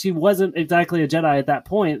that she wasn't exactly a Jedi at that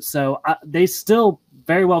point, so they still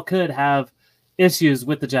very well could have issues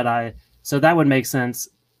with the Jedi, so that would make sense.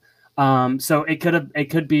 So it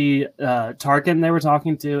could be Tarkin they were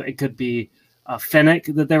talking to. It could be Fennec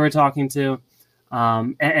that they were talking to.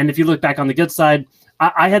 And if you look back on the good side,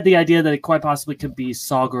 I had the idea that it quite possibly could be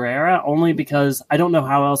Saw Gerrera, only because I don't know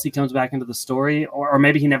how else he comes back into the story, or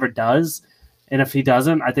maybe he never does. And if he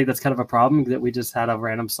doesn't, I think that's kind of a problem that we just had a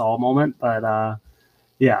random Saw moment. But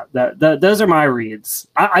yeah, those are my reads.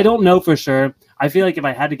 I don't know for sure. I feel like if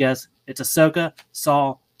I had to guess, it's Ahsoka,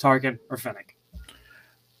 Saw, Tarkin, or Fennec.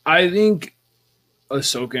 I think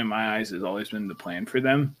Ahsoka, in my eyes, has always been the plan for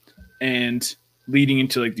them. And leading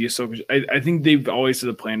into like the Ahsoka, I think they've always had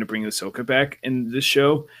a plan to bring Ahsoka back in this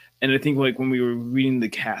show. And I think like when we were reading the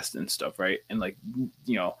cast and stuff, right? And like,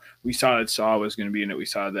 you know, we saw that Saw was going to be in it. We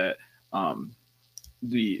saw that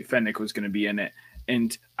the Fennec was going to be in it.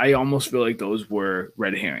 And I almost feel like those were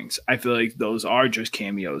red herrings. I feel like those are just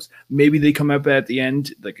cameos. Maybe they come up at the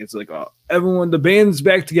end. Like it's like, oh, everyone, the band's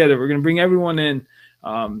back together. We're going to bring everyone in.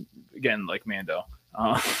 Again, like Mando.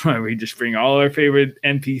 We just bring all our favorite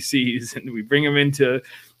NPCs and we bring them into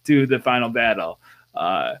the final battle.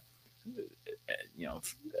 But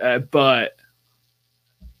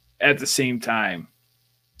at the same time,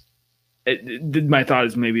 my thought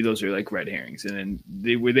is maybe those are like red herrings, and then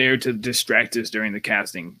they were there to distract us during the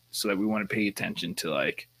casting so that we want to pay attention to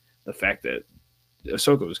like the fact that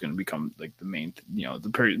Ahsoka was going to become like the main,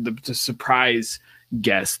 the surprise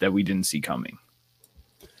guest that we didn't see coming.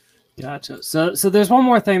 Gotcha. So there's one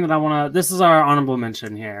more thing that I want to. This is our honorable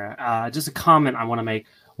mention here. Just a comment I want to make.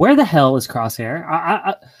 Where the hell is Crosshair?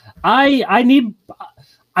 I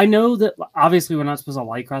know that obviously we're not supposed to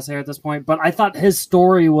like Crosshair at this point, but I thought his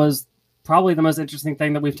story was probably the most interesting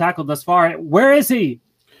thing that we've tackled thus far. Where is he?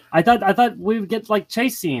 I thought we would get like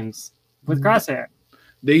chase scenes with Crosshair.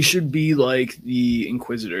 They should be like the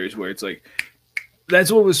Inquisitors, where it's like.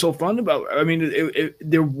 That's what was so fun about. I mean,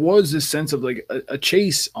 there was this sense of like a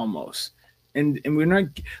chase almost, and we're not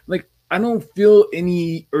like I don't feel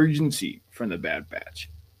any urgency from the Bad Batch.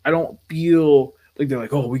 I don't feel like they're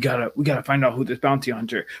like, oh, we gotta find out who this bounty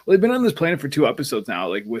hunter. Well, they've been on this planet for 2 episodes now,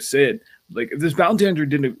 like with Sid. Like if this bounty hunter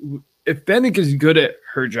if Fennec is good at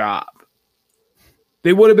her job,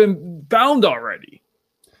 they would have been found already.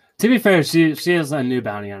 To be fair, she is a new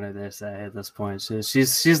bounty hunter. They say at this point,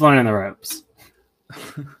 she's learning the ropes.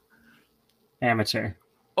 Amateur.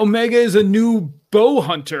 Omega is a new bow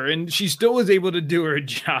hunter, and she still was able to do her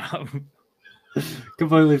job.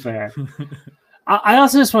 Completely fair. I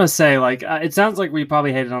also just want to say, like, it sounds like we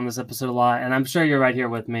probably hated on this episode a lot, and I'm sure you're right here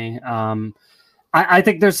with me. I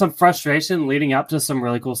think there's some frustration leading up to some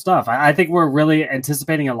really cool stuff. I think we're really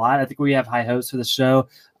anticipating a lot. I think we have high hopes for the show.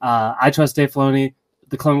 I trust Dave Filoni.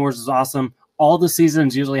 The Clone Wars is awesome. All the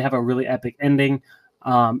seasons usually have a really epic ending.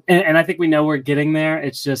 And I think we know we're getting there.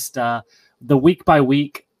 It's just the week by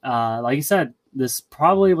week, like you said, this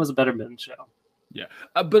probably was a better binge show. Yeah,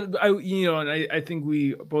 but I think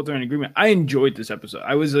we both are in agreement. I enjoyed this episode.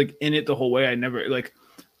 I was like in it the whole way. I never like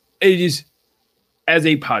it is as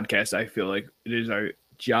a podcast. I feel like it is our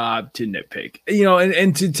job to nitpick,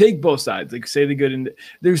 and to take both sides, like say the good and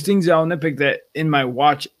there's things I'll nitpick that in my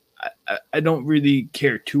watch I don't really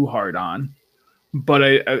care too hard on, but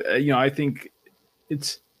I think.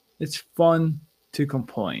 It's fun to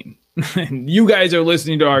complain. You guys are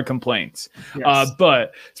listening to our complaints. Yes.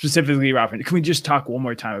 But specifically Rafa. Can we just talk one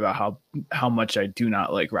more time about how much I do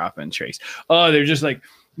not like Rafa and Trace? Oh, they're just like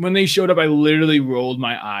when they showed up, I literally rolled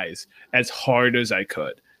my eyes as hard as I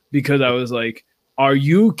could because I was like, are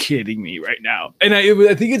you kidding me right now? And I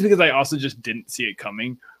think it's because I also just didn't see it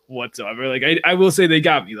coming whatsoever. Like I will say they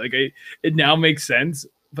got me. Like it now makes sense,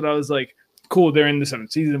 but I was like, cool, they're in the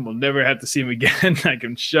 7th season. We'll never have to see them again. I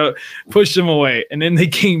can push them away. And then they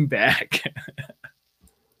came back.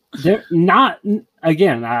 They're not,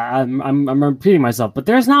 again, I'm repeating myself, but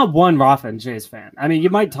there's not one Rafa and Chase fan. I mean, you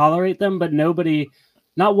might tolerate them, but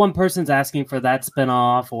not one person's asking for that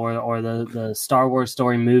spinoff or the Star Wars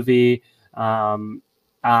story movie. Even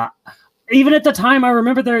at the time, I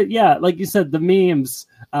remember like you said, the memes,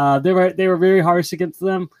 they were very harsh against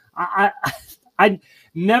them. I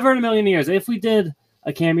never in a million years, if we did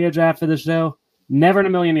a cameo draft for the show, never in a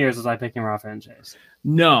million years was I picking Rafa and Chase.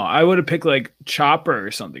 No, I would have picked like Chopper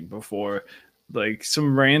or something before, like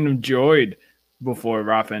some random droid. before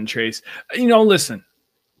Rafa and Trace. You know, listen,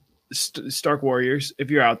 Stark Warriors, if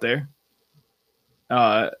you're out there,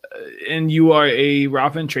 and you are a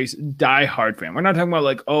Rafa and Trace diehard fan. We're not talking about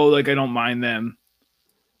like, oh, like I don't mind them,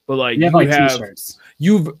 but like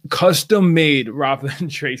you've custom made Rafa and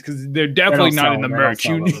Trace because they're definitely not in the merch.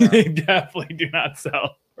 They definitely do not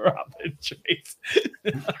sell Rafa and Trace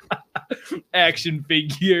action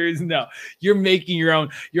figures. No, you're making your own.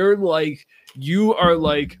 You are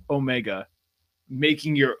like Omega,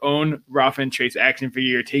 making your own Rafa and Trace action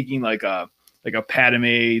figure. You're taking like a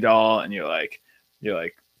Padme doll, and you're like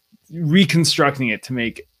reconstructing it to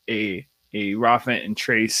make a Rafa and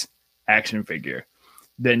Trace action figure.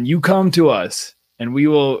 Then you come to us and we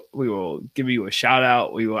will give you a shout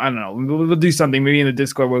out. I don't know. We'll do something. Maybe in the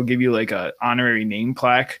Discord, we'll give you like a honorary name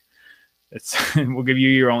plaque. We'll give you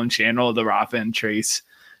your own channel, the Rafa and Trace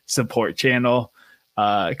support channel.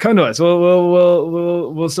 Come to us.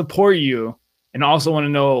 We'll support you, and also want to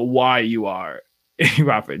know why you are a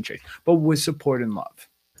Rafa and Trace, but with support and love.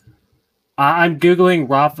 I'm Googling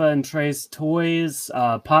Rafa and Trace toys,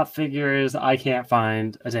 pop figures. I can't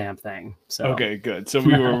find a damn thing. So okay, good. So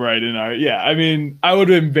we were right in our I mean, I would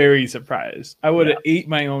have been very surprised. I would have ate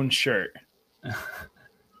my own shirt.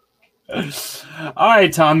 All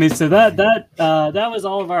right, Tommy. So that was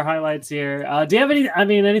all of our highlights here. Do you have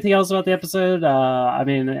anything else about the episode?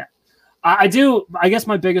 I do. I guess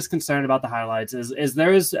my biggest concern about the highlights is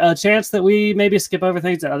there is a chance that we maybe skip over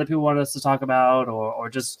things that other people want us to talk about, or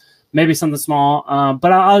just maybe something small.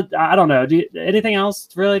 But I don't know. Anything else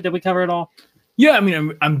really? Did we cover it all? Yeah, I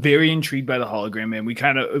mean, I'm very intrigued by the hologram, man. We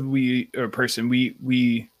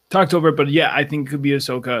talked over it, but yeah, I think it could be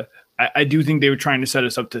Ahsoka. I do think they were trying to set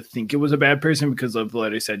us up to think it was a bad person because of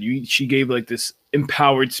what I said. She gave like this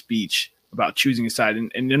empowered speech about choosing a side,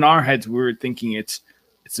 and in our heads we were thinking it's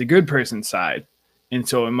the good person's side. And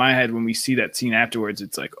so in my head, when we see that scene afterwards,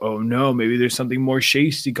 it's like, oh no, maybe there's something more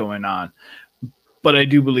shady going on. But I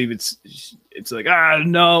do believe it's like,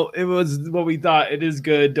 no, it was what we thought. It is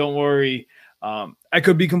good. Don't worry. I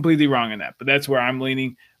could be completely wrong on that, but that's where I'm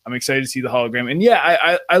leaning. I'm excited to see the hologram, and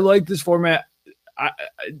yeah, I like this format.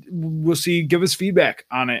 We'll see. Give us feedback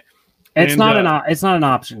on it. It's not an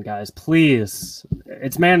option, guys. Please,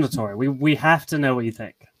 it's mandatory. We have to know what you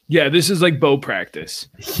think. Yeah, this is like bow practice.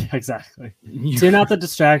 Exactly. Tune out the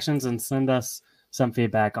distractions and send us some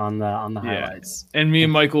feedback on the highlights. And me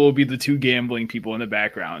and Michael will be the two gambling people in the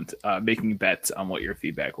background, making bets on what your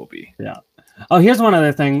feedback will be. Yeah. Oh, here's one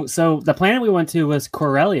other thing. So the planet we went to was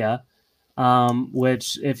Corellia.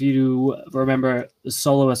 Which, if you remember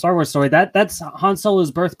Solo, a Star Wars story, that's Han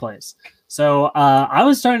Solo's birthplace. So I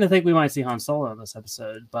was starting to think we might see Han Solo in this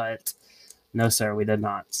episode, but no, sir, we did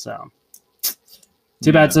not. So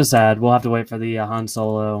too bad, so sad. We'll have to wait for the Han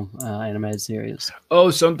Solo animated series. Oh,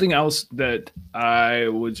 something else that I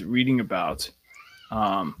was reading about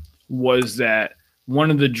was that one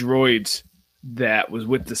of the droids that was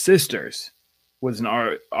with the sisters was an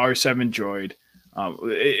R7 droid.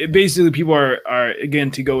 Basically, people are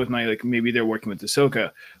again, to go with my maybe they're working with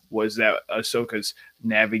Ahsoka, was that Ahsoka's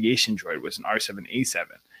navigation droid was an R7A7,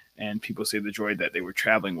 and people say the droid that they were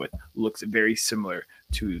traveling with looks very similar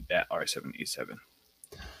to that R7A7.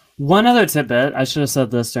 One other tidbit, I should have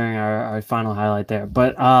said this during our final highlight there,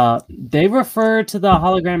 but they refer to the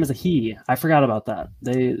hologram as a he. I forgot about that.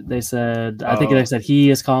 They said, I think they said he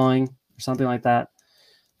is calling or something like that,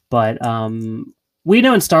 but we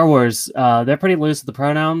know in Star Wars, they're pretty loose with the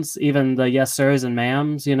pronouns, even the yes sirs and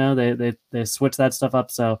ma'ams. You know, they switch that stuff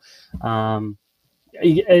up. So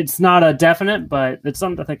it's not a definite, but it's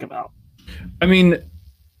something to think about. I mean,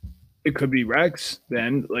 it could be Rex.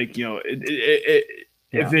 Then,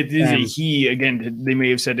 if it is a he, again, they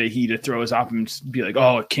may have said a he to throw us off and be like,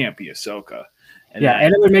 oh, it can't be Ahsoka. And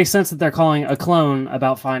and it would make sense that they're calling a clone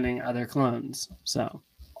about finding other clones. So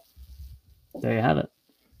there you have it.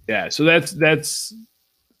 Yeah, so that's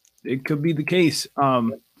it could be the case.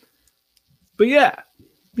 But yeah,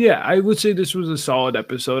 I would say this was a solid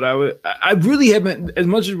episode. I really haven't, as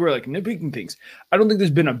much as we're like nitpicking things, I don't think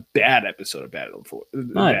there's been a bad episode of Bad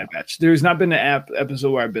Batch. There's not been an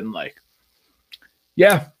episode where I've been like,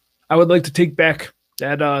 yeah, I would like to take back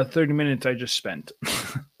that 30 minutes I just spent.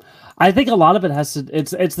 I think a lot of it has to.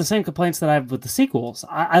 It's the same complaints that I have with the sequels.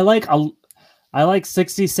 I like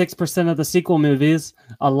 66% of the sequel movies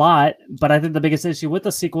a lot, but I think the biggest issue with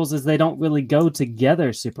the sequels is they don't really go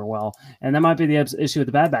together super well. And that might be the issue with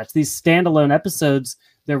the Bad Batch. These standalone episodes,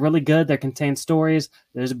 they're really good. They contain stories.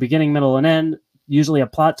 There's a beginning, middle, and end, usually a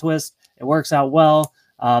plot twist. It works out well.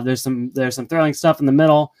 There's some thrilling stuff in the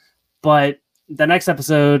middle, but the next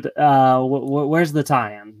episode, where's the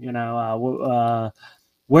tie-in? You know,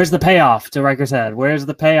 where's the payoff to Riker's head? Where's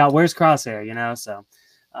the payoff? Where's Crosshair? You know, so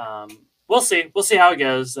we'll see. We'll see how it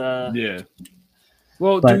goes. Yeah.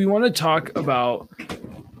 Well, do we want to talk about?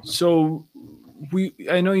 So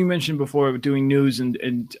I know you mentioned before doing news,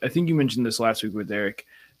 and I think you mentioned this last week with Eric,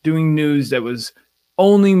 doing news that was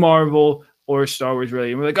only Marvel or Star Wars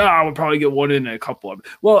related. And we're like, we'll probably get one in a couple of them.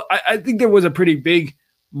 Well, I think there was a pretty big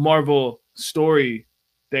Marvel story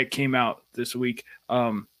that came out this week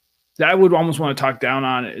that I would almost want to talk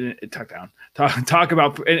about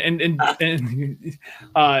and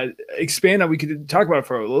expand on. We could talk about it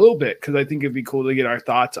for a little bit because I think it'd be cool to get our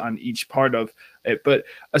thoughts on each part of it. But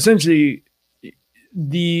essentially,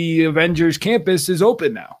 the Avengers campus is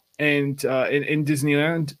open now, and in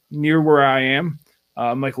Disneyland near where I am.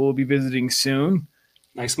 Michael will be visiting soon.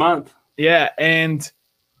 Next month. Yeah, and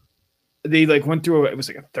they went through it was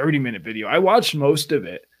a 30-minute video. I watched most of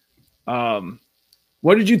it.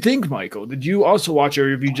 What did you think, Michael? Did you also watch it, or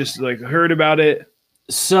have you just heard about it?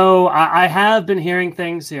 So I have been hearing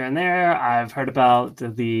things here and there. I've heard about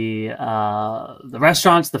the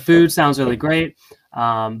restaurants. The food sounds really great.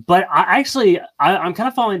 But I'm kind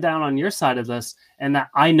of falling down on your side of this, and that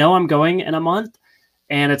I know I'm going in a month,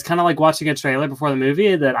 and it's kind of like watching a trailer before the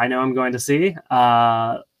movie that I know I'm going to see.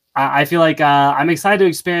 I feel like I'm excited to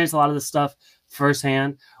experience a lot of this stuff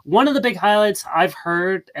firsthand. One of the big highlights I've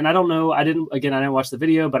heard, and I don't know, I didn't watch the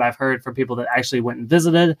video, but I've heard from people that actually went and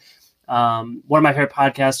visited. One of my favorite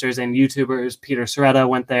podcasters and YouTubers, Peter Soretta,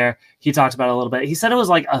 went there. He talked about it a little bit. He said it was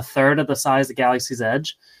like a third of the size of Galaxy's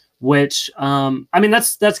Edge, which,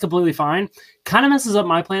 that's completely fine. Kind of messes up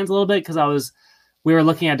my plans a little bit because we were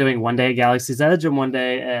looking at doing one day at Galaxy's Edge and one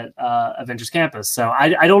day at Avengers Campus. So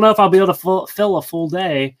I don't know if I'll be able to fill a full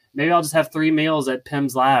day. Maybe I'll just have 3 meals at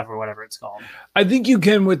Pym's Lab or whatever it's called. I think you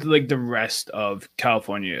can with the rest of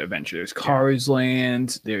California Adventure. There's Cars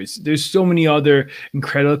Land. There's so many other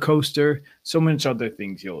Incredicoaster. So much other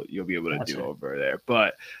things you'll be able to do over there.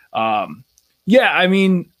 But yeah, I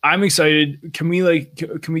mean, I'm excited. Can we get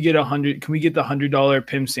 $100? Can we get the $100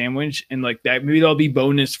 Pym sandwich and that? Maybe that'll be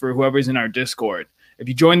bonus for whoever's in our Discord. If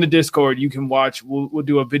you join the Discord, you can watch. We'll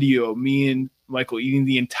do a video. Me and Michael eating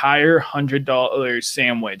the entire $100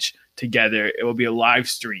 sandwich together. It will be a live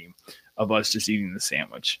stream of us just eating the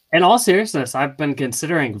sandwich. In all seriousness, I've been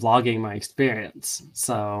considering vlogging my experience.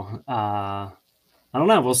 So I don't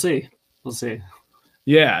know. We'll see.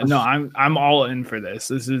 Yeah, no, I'm all in for this.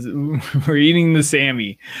 We're eating the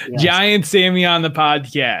Sammy, yes. Giant Sammy on the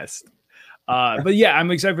podcast. But yeah, I'm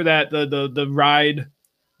excited for that. The ride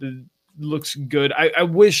looks good. I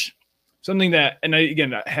wish something that, and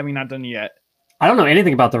having not done it yet. I don't know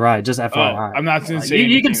anything about the ride. Just FYI. I'm not going to say.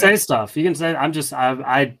 You can say stuff. You can say.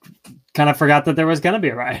 I kind of forgot that there was going to be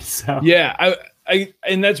a ride. So yeah,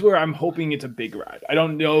 and that's where I'm hoping it's a big ride. I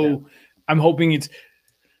don't know. Yeah. I'm hoping it's.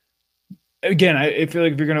 Again, I feel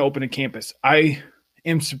like if you're going to open a campus, I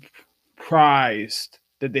am surprised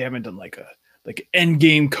that they haven't done like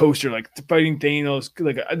Endgame coaster, like fighting Thanos,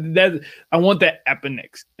 that. I want that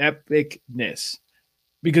epicness,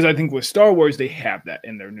 because I think with Star Wars they have that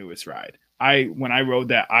in their newest ride. When I rode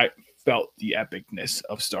that, I felt the epicness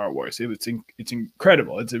of Star Wars. It's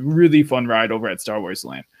incredible. It's a really fun ride over at Star Wars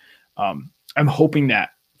Land. I'm hoping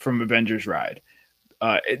that from Avengers ride.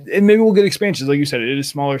 And maybe we'll get expansions. Like you said, it is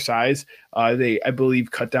smaller size. They, I believe,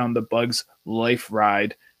 cut down the Bugs Life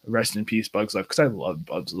ride. Rest in peace, Bugs Life, because I loved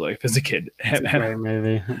Bugs Life as a kid. It's a great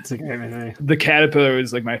movie. The caterpillar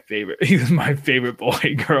was my favorite. He was my favorite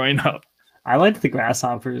boy growing up. I liked the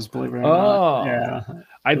grasshoppers, believe it or not. Yeah.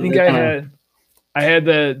 I think I had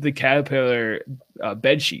the caterpillar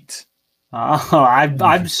bed sheets. Oh,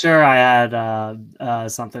 I'm sure I had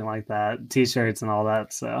something like that, T-shirts and all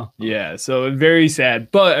that. So yeah, so very sad,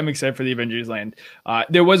 but I'm excited for the Avengers Land.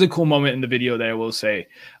 There was a cool moment in the video that I will say,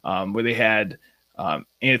 where they had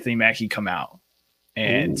Anthony Mackie come out,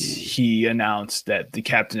 and he announced that the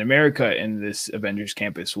Captain America in this Avengers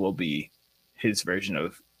campus will be his version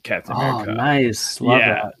of Captain America. Oh, nice. Love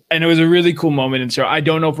that. And it was a really cool moment in the show. I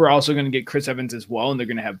don't know if we're also going to get Chris Evans as well, and they're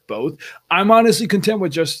going to have both. I'm honestly content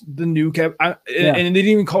with just the new Cap. And they didn't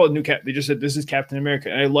even call it new Cap. They just said this is Captain America.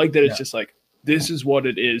 And I like that it's just this is what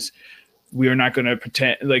it is. We are not going to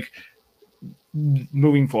pretend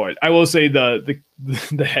moving forward. I will say the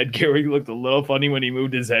headgear looked a little funny when he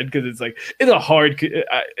moved his head, because it's a hard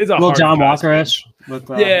John Walker-ish.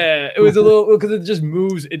 It was a little, because it just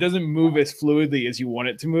moves. It doesn't move as fluidly as you want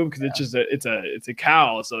it to move, because it's just it's a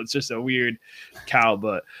cowl, so it's just a weird cowl.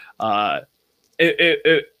 But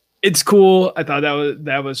it's cool. I thought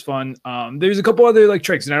that was fun. There's a couple other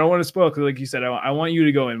tricks, and I don't want to spoil, because like you said, I want you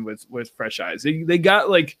to go in with fresh eyes. They got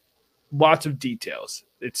lots of details,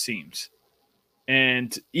 it seems.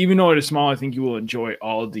 And even though it is small, I think you will enjoy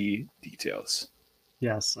all the details.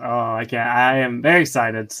 Yes. Oh, I am very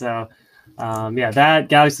excited. So, that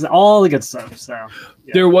Galaxy, all the good stuff. So,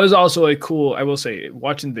 yeah. There was also a cool, I will say,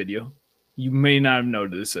 watching video, you may not have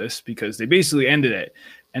noticed this because they basically ended it.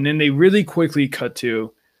 And then they really quickly cut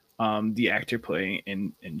to the actor playing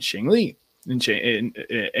in Shang-Li.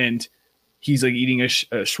 And he's like eating a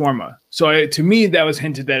shawarma. So to me, that was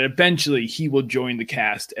hinted that eventually he will join the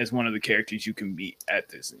cast as one of the characters you can meet at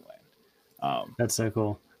Disneyland. That's so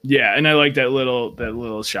cool. Yeah, and I like that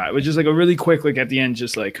little shot, which is like a really quick, like at the end,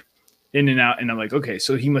 just like in and out. And I'm like, okay,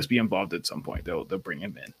 so he must be involved at some point. They'll bring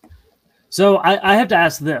him in. So I have to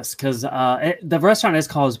ask this because the restaurant is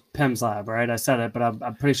called Pim's Lab, right? I said it, but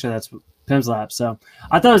I'm pretty sure that's Pim's Lab. So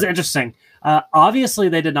I thought it was interesting. Obviously,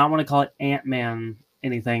 they did not want to call it Ant-Man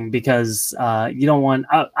anything because you don't want.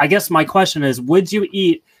 I guess my question is, would you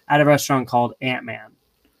eat at a restaurant called Ant-Man?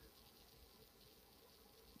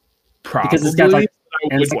 Probably. Because it's got like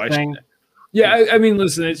thing. Yeah, I mean,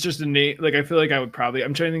 listen, it's just a name. Like, I feel like I would probably.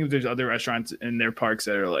 I'm trying to think if there's other restaurants in their parks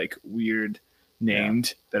that are like weird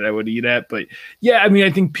named that I would eat at. But yeah, I mean, I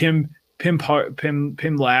think Pim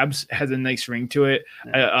Labs has a nice ring to it.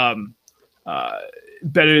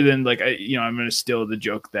 Better than like I'm going to steal the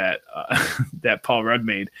joke that that Paul Rudd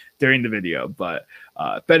made during the video, but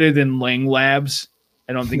better than Lang Labs.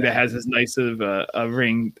 I don't think that has as nice of a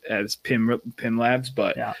ring as Pim Labs,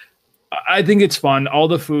 but. Yeah. I think it's fun. All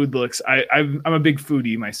the food looks. I'm a big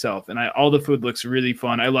foodie myself, and all the food looks really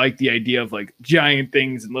fun. I like the idea of like giant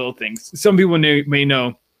things and little things. Some people may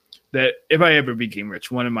know that if I ever became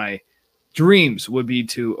rich, one of my dreams would be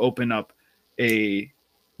to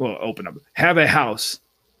have a house,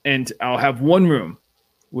 and I'll have one room,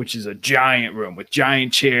 which is a giant room with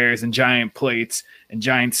giant chairs and giant plates and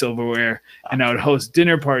giant silverware, and I would host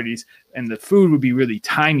dinner parties, and the food would be really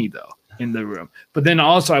tiny though. In the room, but then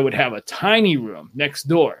also I would have a tiny room next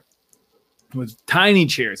door with tiny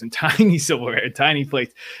chairs and tiny silverware, tiny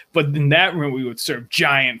plates. But in that room, we would serve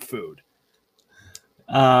giant food.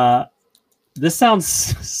 This sounds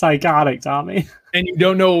psychotic, Tommy. And you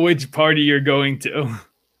don't know which party you're going to.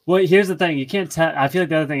 Well, here's the thing: you can't tell. I feel like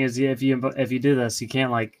the other thing is if you do this, you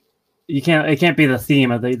can't. It can't be the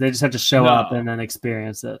theme of they just have to show up and then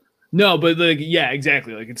experience it. No, but like, yeah,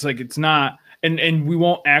 exactly. It's not. And we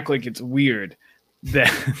won't act like it's weird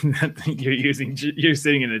that you're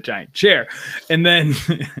sitting in a giant chair, and then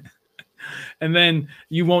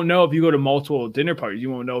you won't know if you go to multiple dinner parties.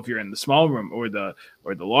 You won't know if you're in the small room or the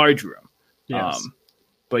large room. Yes.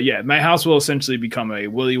 But yeah, my house will essentially become a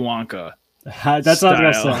Willy Wonka. That's what I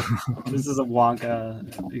was gonna say. This is a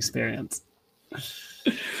Wonka experience.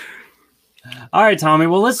 All right, Tommy.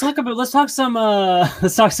 Well, let's talk some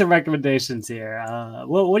recommendations here.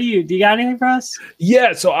 What do you got anything for us?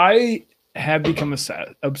 Yeah, so I have become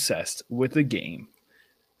obsessed with a game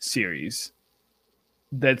series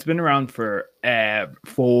that's been around forever.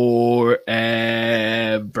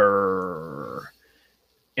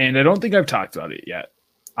 And I don't think I've talked about it yet.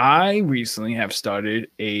 I recently have started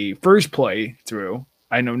a first play through.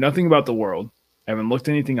 I know nothing about the world. I haven't looked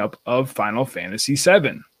anything up of Final Fantasy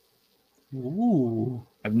VII. Ooh.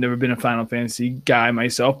 I've never been a Final Fantasy guy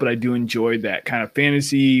myself, but I do enjoy that kind of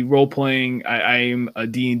fantasy role playing. I'm a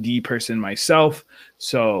D&D person myself,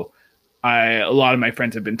 so a lot of my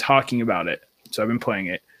friends have been talking about it, so I've been playing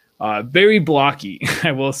it. Very blocky,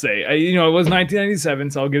 I will say. It was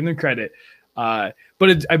 1997, so I'll give them credit. But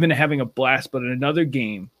I've been having a blast. But another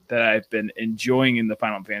game that I've been enjoying in the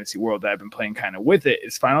Final Fantasy world that I've been playing kind of with it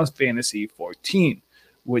is Final Fantasy XIV,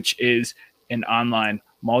 which is an online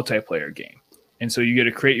multiplayer game. And so you get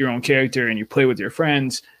to create your own character and you play with your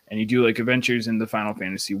friends and you do like adventures in the Final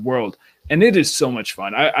Fantasy world. And it is so much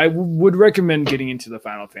fun. I would recommend getting into the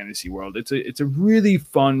Final Fantasy world. It's a really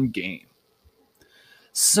fun game.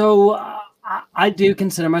 So I do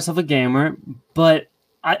consider myself a gamer, but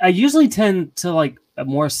I usually tend to like a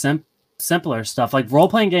more simpler stuff. Like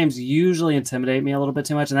role-playing games usually intimidate me a little bit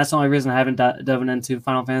too much. And that's the only reason I haven't dove into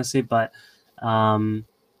Final Fantasy. But I'm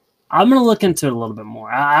going to look into it a little bit more.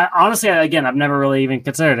 I honestly, again, I've never really even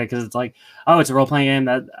considered it because it's like, oh, it's a role-playing game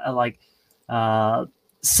that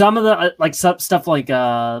some of the stuff like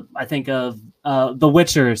I think of the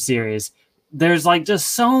Witcher series. There's like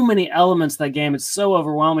just so many elements to that game. It's so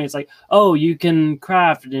overwhelming. It's like, oh, you can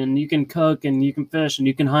craft and you can cook and you can fish and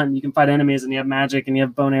you can hunt and you can fight enemies and you have magic and you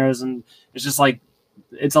have bow and arrows and it's just like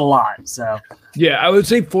it's a lot. So yeah, I would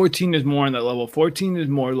say 14 is more on that level. 14 is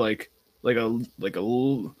more like a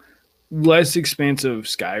less expansive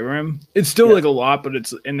Skyrim. It's still like a lot, but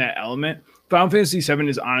it's in that element. Final Fantasy VII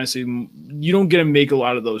is honestly, you don't get to make a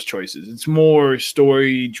lot of those choices. It's more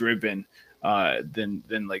story driven.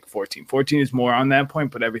 than like 14. 14 is more on that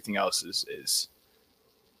point, but everything else is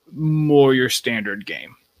more your standard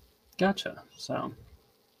game. Gotcha. So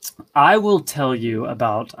I will tell you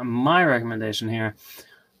about my recommendation here.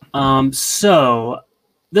 So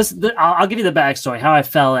I'll give you the backstory, how I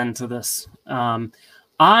fell into this.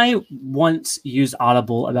 I once used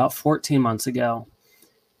Audible about 14 months ago,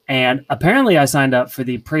 and apparently I signed up for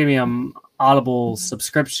the premium Audible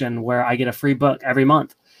subscription where I get a free book every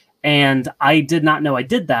month. And I did not know I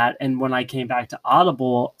did that. And when I came back to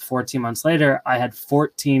Audible 14 months later, I had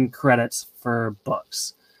 14 credits for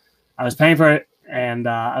books. I was paying for it, and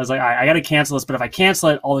I was like, all right, I got to cancel this. But if I cancel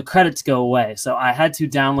it, all the credits go away. So I had to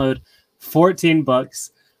download 14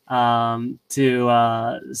 books so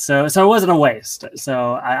it wasn't a waste.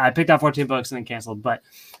 So I picked out 14 books and then canceled. But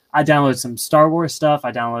I downloaded some Star Wars stuff.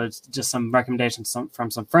 I downloaded just some recommendations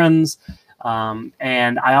from some friends.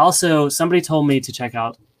 And I also, somebody told me to check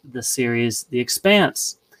out the series The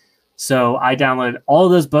Expanse. So I downloaded all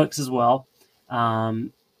of those books as well.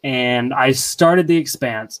 And I started The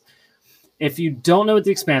Expanse. If you don't know what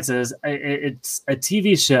The Expanse is, it's a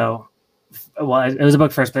TV show. Well, it was a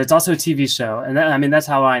book first, but it's also a TV show. And that's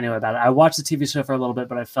how I knew about it. I watched the TV show for a little bit,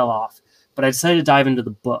 but I fell off. But I decided to dive into the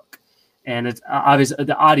book. And it's obviously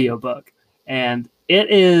the audio book. And it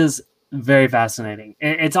is very fascinating.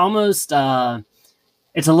 It's almost,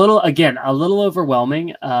 it's a little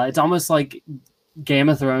overwhelming. It's almost like Game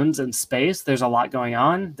of Thrones in space. There's a lot going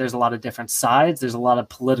on. There's a lot of different sides. There's a lot of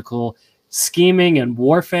political scheming and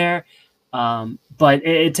warfare. But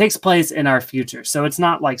it takes place in our future. So it's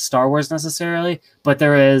not like Star Wars necessarily, but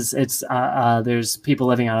there's people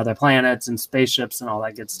living on other planets and spaceships and all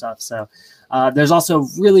that good stuff. So there's also a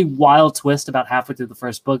really wild twist about halfway through the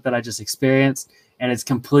first book that I just experienced, and it's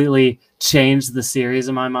completely changed the series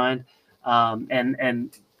in my mind,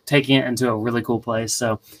 and taking it into a really cool place.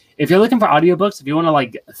 So if you're looking for audiobooks, if you want to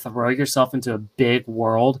like throw yourself into a big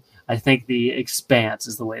world, I think The Expanse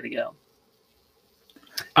is the way to go.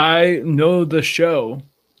 I know the show,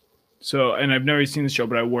 and I've never seen the show,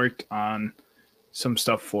 but I worked on some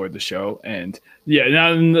stuff for the show, and yeah,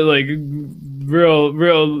 not like real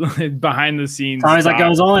behind the scenes. I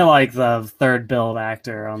was only like the third build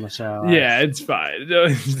actor on the show. Yeah, it's fine.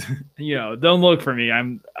 Don't look for me.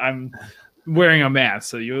 I'm wearing a mask,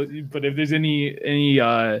 so but if there's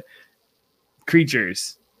any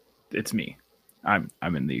creatures, it's me. I'm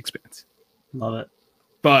in The Expanse. Love it.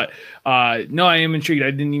 But no, I am intrigued.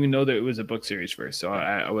 I didn't even know that it was a book series first, so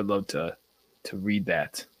I would love to read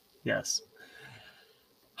that. Yes.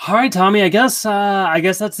 All right, Tommy. I guess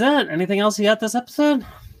that's it. Anything else you got this episode?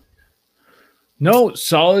 No,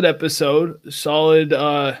 solid episode. Solid.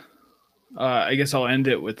 I guess I'll end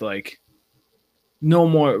it with like, no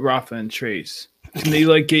more Rafa and Trace. Can they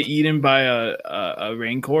like get eaten by a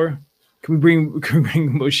Rancor? Can we bring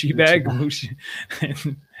Mushi back? Mushi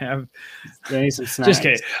and have some snacks. Just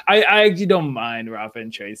kidding. I actually don't mind Rafa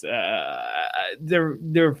and Trace.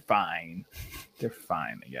 They're fine. They're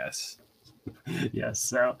fine, I guess. Yes.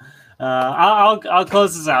 So I'll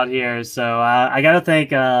close this out here. So I gotta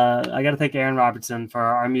thank Aaron Robertson for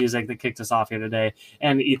our music that kicked us off here today,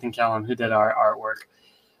 and Ethan Kellen, who did our artwork.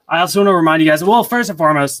 I also want to remind you guys. Well, first and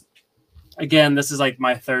foremost, again, this is like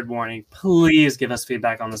my third warning. Please give us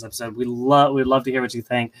feedback on this episode. We'd love to hear what you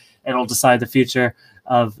think. It'll decide the future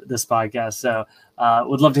of this podcast. So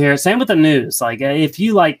would love to hear it. Same with the news. Like if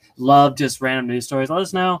you love just random news stories, let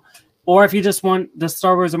us know. Or if you just want the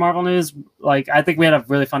Star Wars or Marvel news, like I think we had a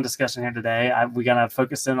really fun discussion here today. We gotta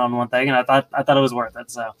focus in on one thing, and I thought it was worth it.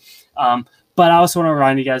 So, but I also want to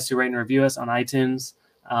remind you guys to rate and review us on iTunes,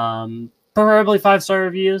 preferably 5-star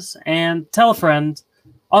reviews, and tell a friend.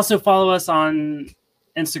 Also follow us on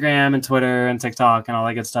Instagram and Twitter and TikTok and all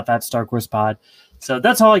that good stuff at Star Wars Pod. So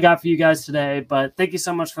that's all I got for you guys today. But thank you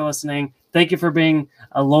so much for listening. Thank you for being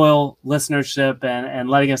a loyal listenership and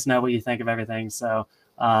letting us know what you think of everything. So.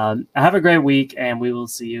 Have a great week, and we will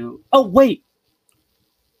see you. Oh, wait.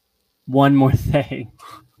 One more thing.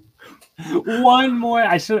 One more.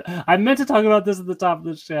 I meant to talk about this at the top of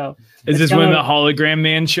the show. Is this when the hologram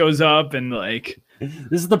man shows up and like?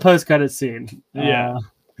 This is the post-credit scene. Yeah.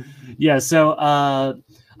 Yeah. So I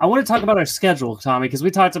want to talk about our schedule, Tommy, because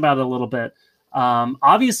we talked about it a little bit.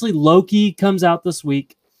 Obviously, Loki comes out this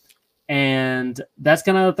week. And that's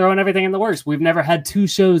going to throw in everything in the works. We've never had 2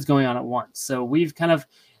 shows going on at once. So we've kind of,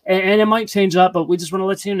 and it might change up, but we just want to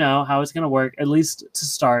let you know how it's going to work, at least to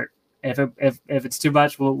start. If it's too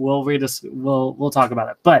much, we'll talk about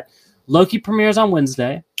it. But Loki premieres on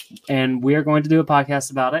Wednesday, and we are going to do a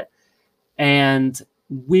podcast about it. And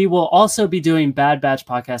we will also be doing Bad Batch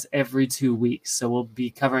podcasts every 2 weeks. So we'll be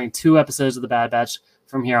covering 2 episodes of the Bad Batch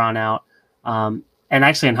from here on out. And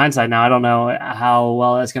actually, in hindsight, now I don't know how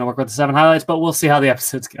well it's going to work with the 7 highlights, but we'll see how the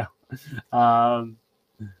episodes go.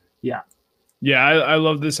 Yeah. Yeah, I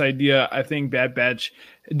love this idea. I think Bad Batch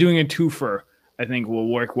doing a twofer, I think will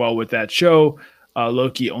work well with that show.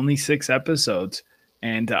 Loki, only 6 episodes,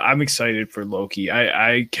 and I'm excited for Loki.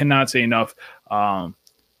 I cannot say enough.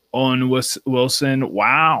 Owen Wilson,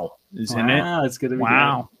 wow, is in it. It's gonna be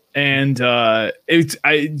wow, good. And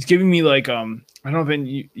it's giving me like I don't know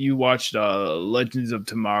if you watched Legends of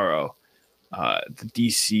Tomorrow. The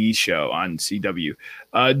DC show on CW.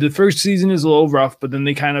 The first season is a little rough, but then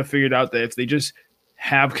they kind of figured out that if they just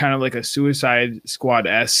have kind of like a Suicide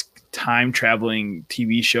Squad-esque time traveling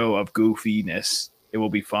TV show of goofiness, it will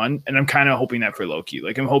be fun. And I'm kind of hoping that for Loki.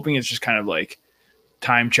 Like I'm hoping it's just kind of like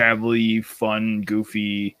time travel-y, fun,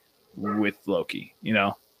 goofy with Loki, you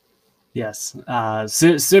know? Yes.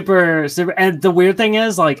 Super. And the weird thing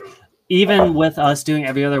is, like, even with us doing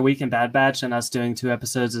every other week in Bad Batch and us doing 2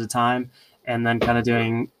 episodes at a time, and then kind of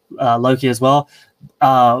doing Loki as well,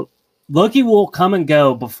 Loki will come and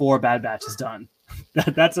go before Bad Batch is done.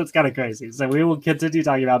 That's what's kind of crazy. So we will continue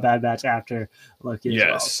talking about Bad Batch after Loki as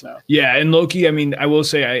well. So. Yeah, and Loki, I mean, I will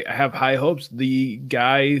say I have high hopes. The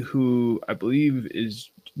guy who I believe is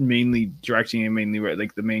mainly directing and mainly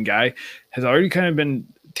like the main guy has already kind of been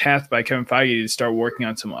tasked by Kevin Feige to start working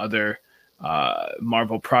on some other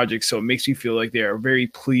Marvel projects. So it makes me feel like they are very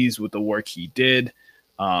pleased with the work he did.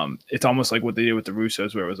 It's almost like what they did with the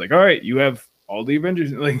Russos, where it was like, all right, you have all the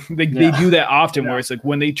Avengers. Like they do that often, where it's like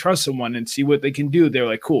when they trust someone and see what they can do, they're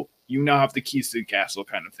like, cool, you now have the keys to the castle,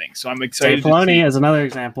 kind of thing. So I'm excited. Dave Filoni is another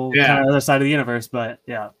example, kind of the other side of the universe, but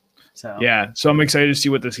yeah. So I'm excited to see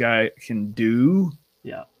what this guy can do.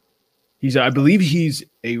 Yeah, I believe he's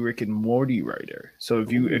a Rick and Morty writer. So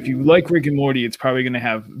if you like Rick and Morty, it's probably going to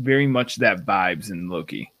have very much that vibes in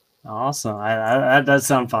Loki. Awesome, that does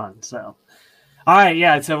sound fun. So. All right,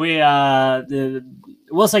 yeah. So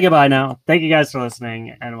we'll say goodbye now. Thank you guys for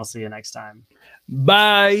listening, and we'll see you next time.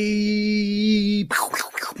 Bye.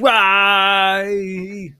 Bye.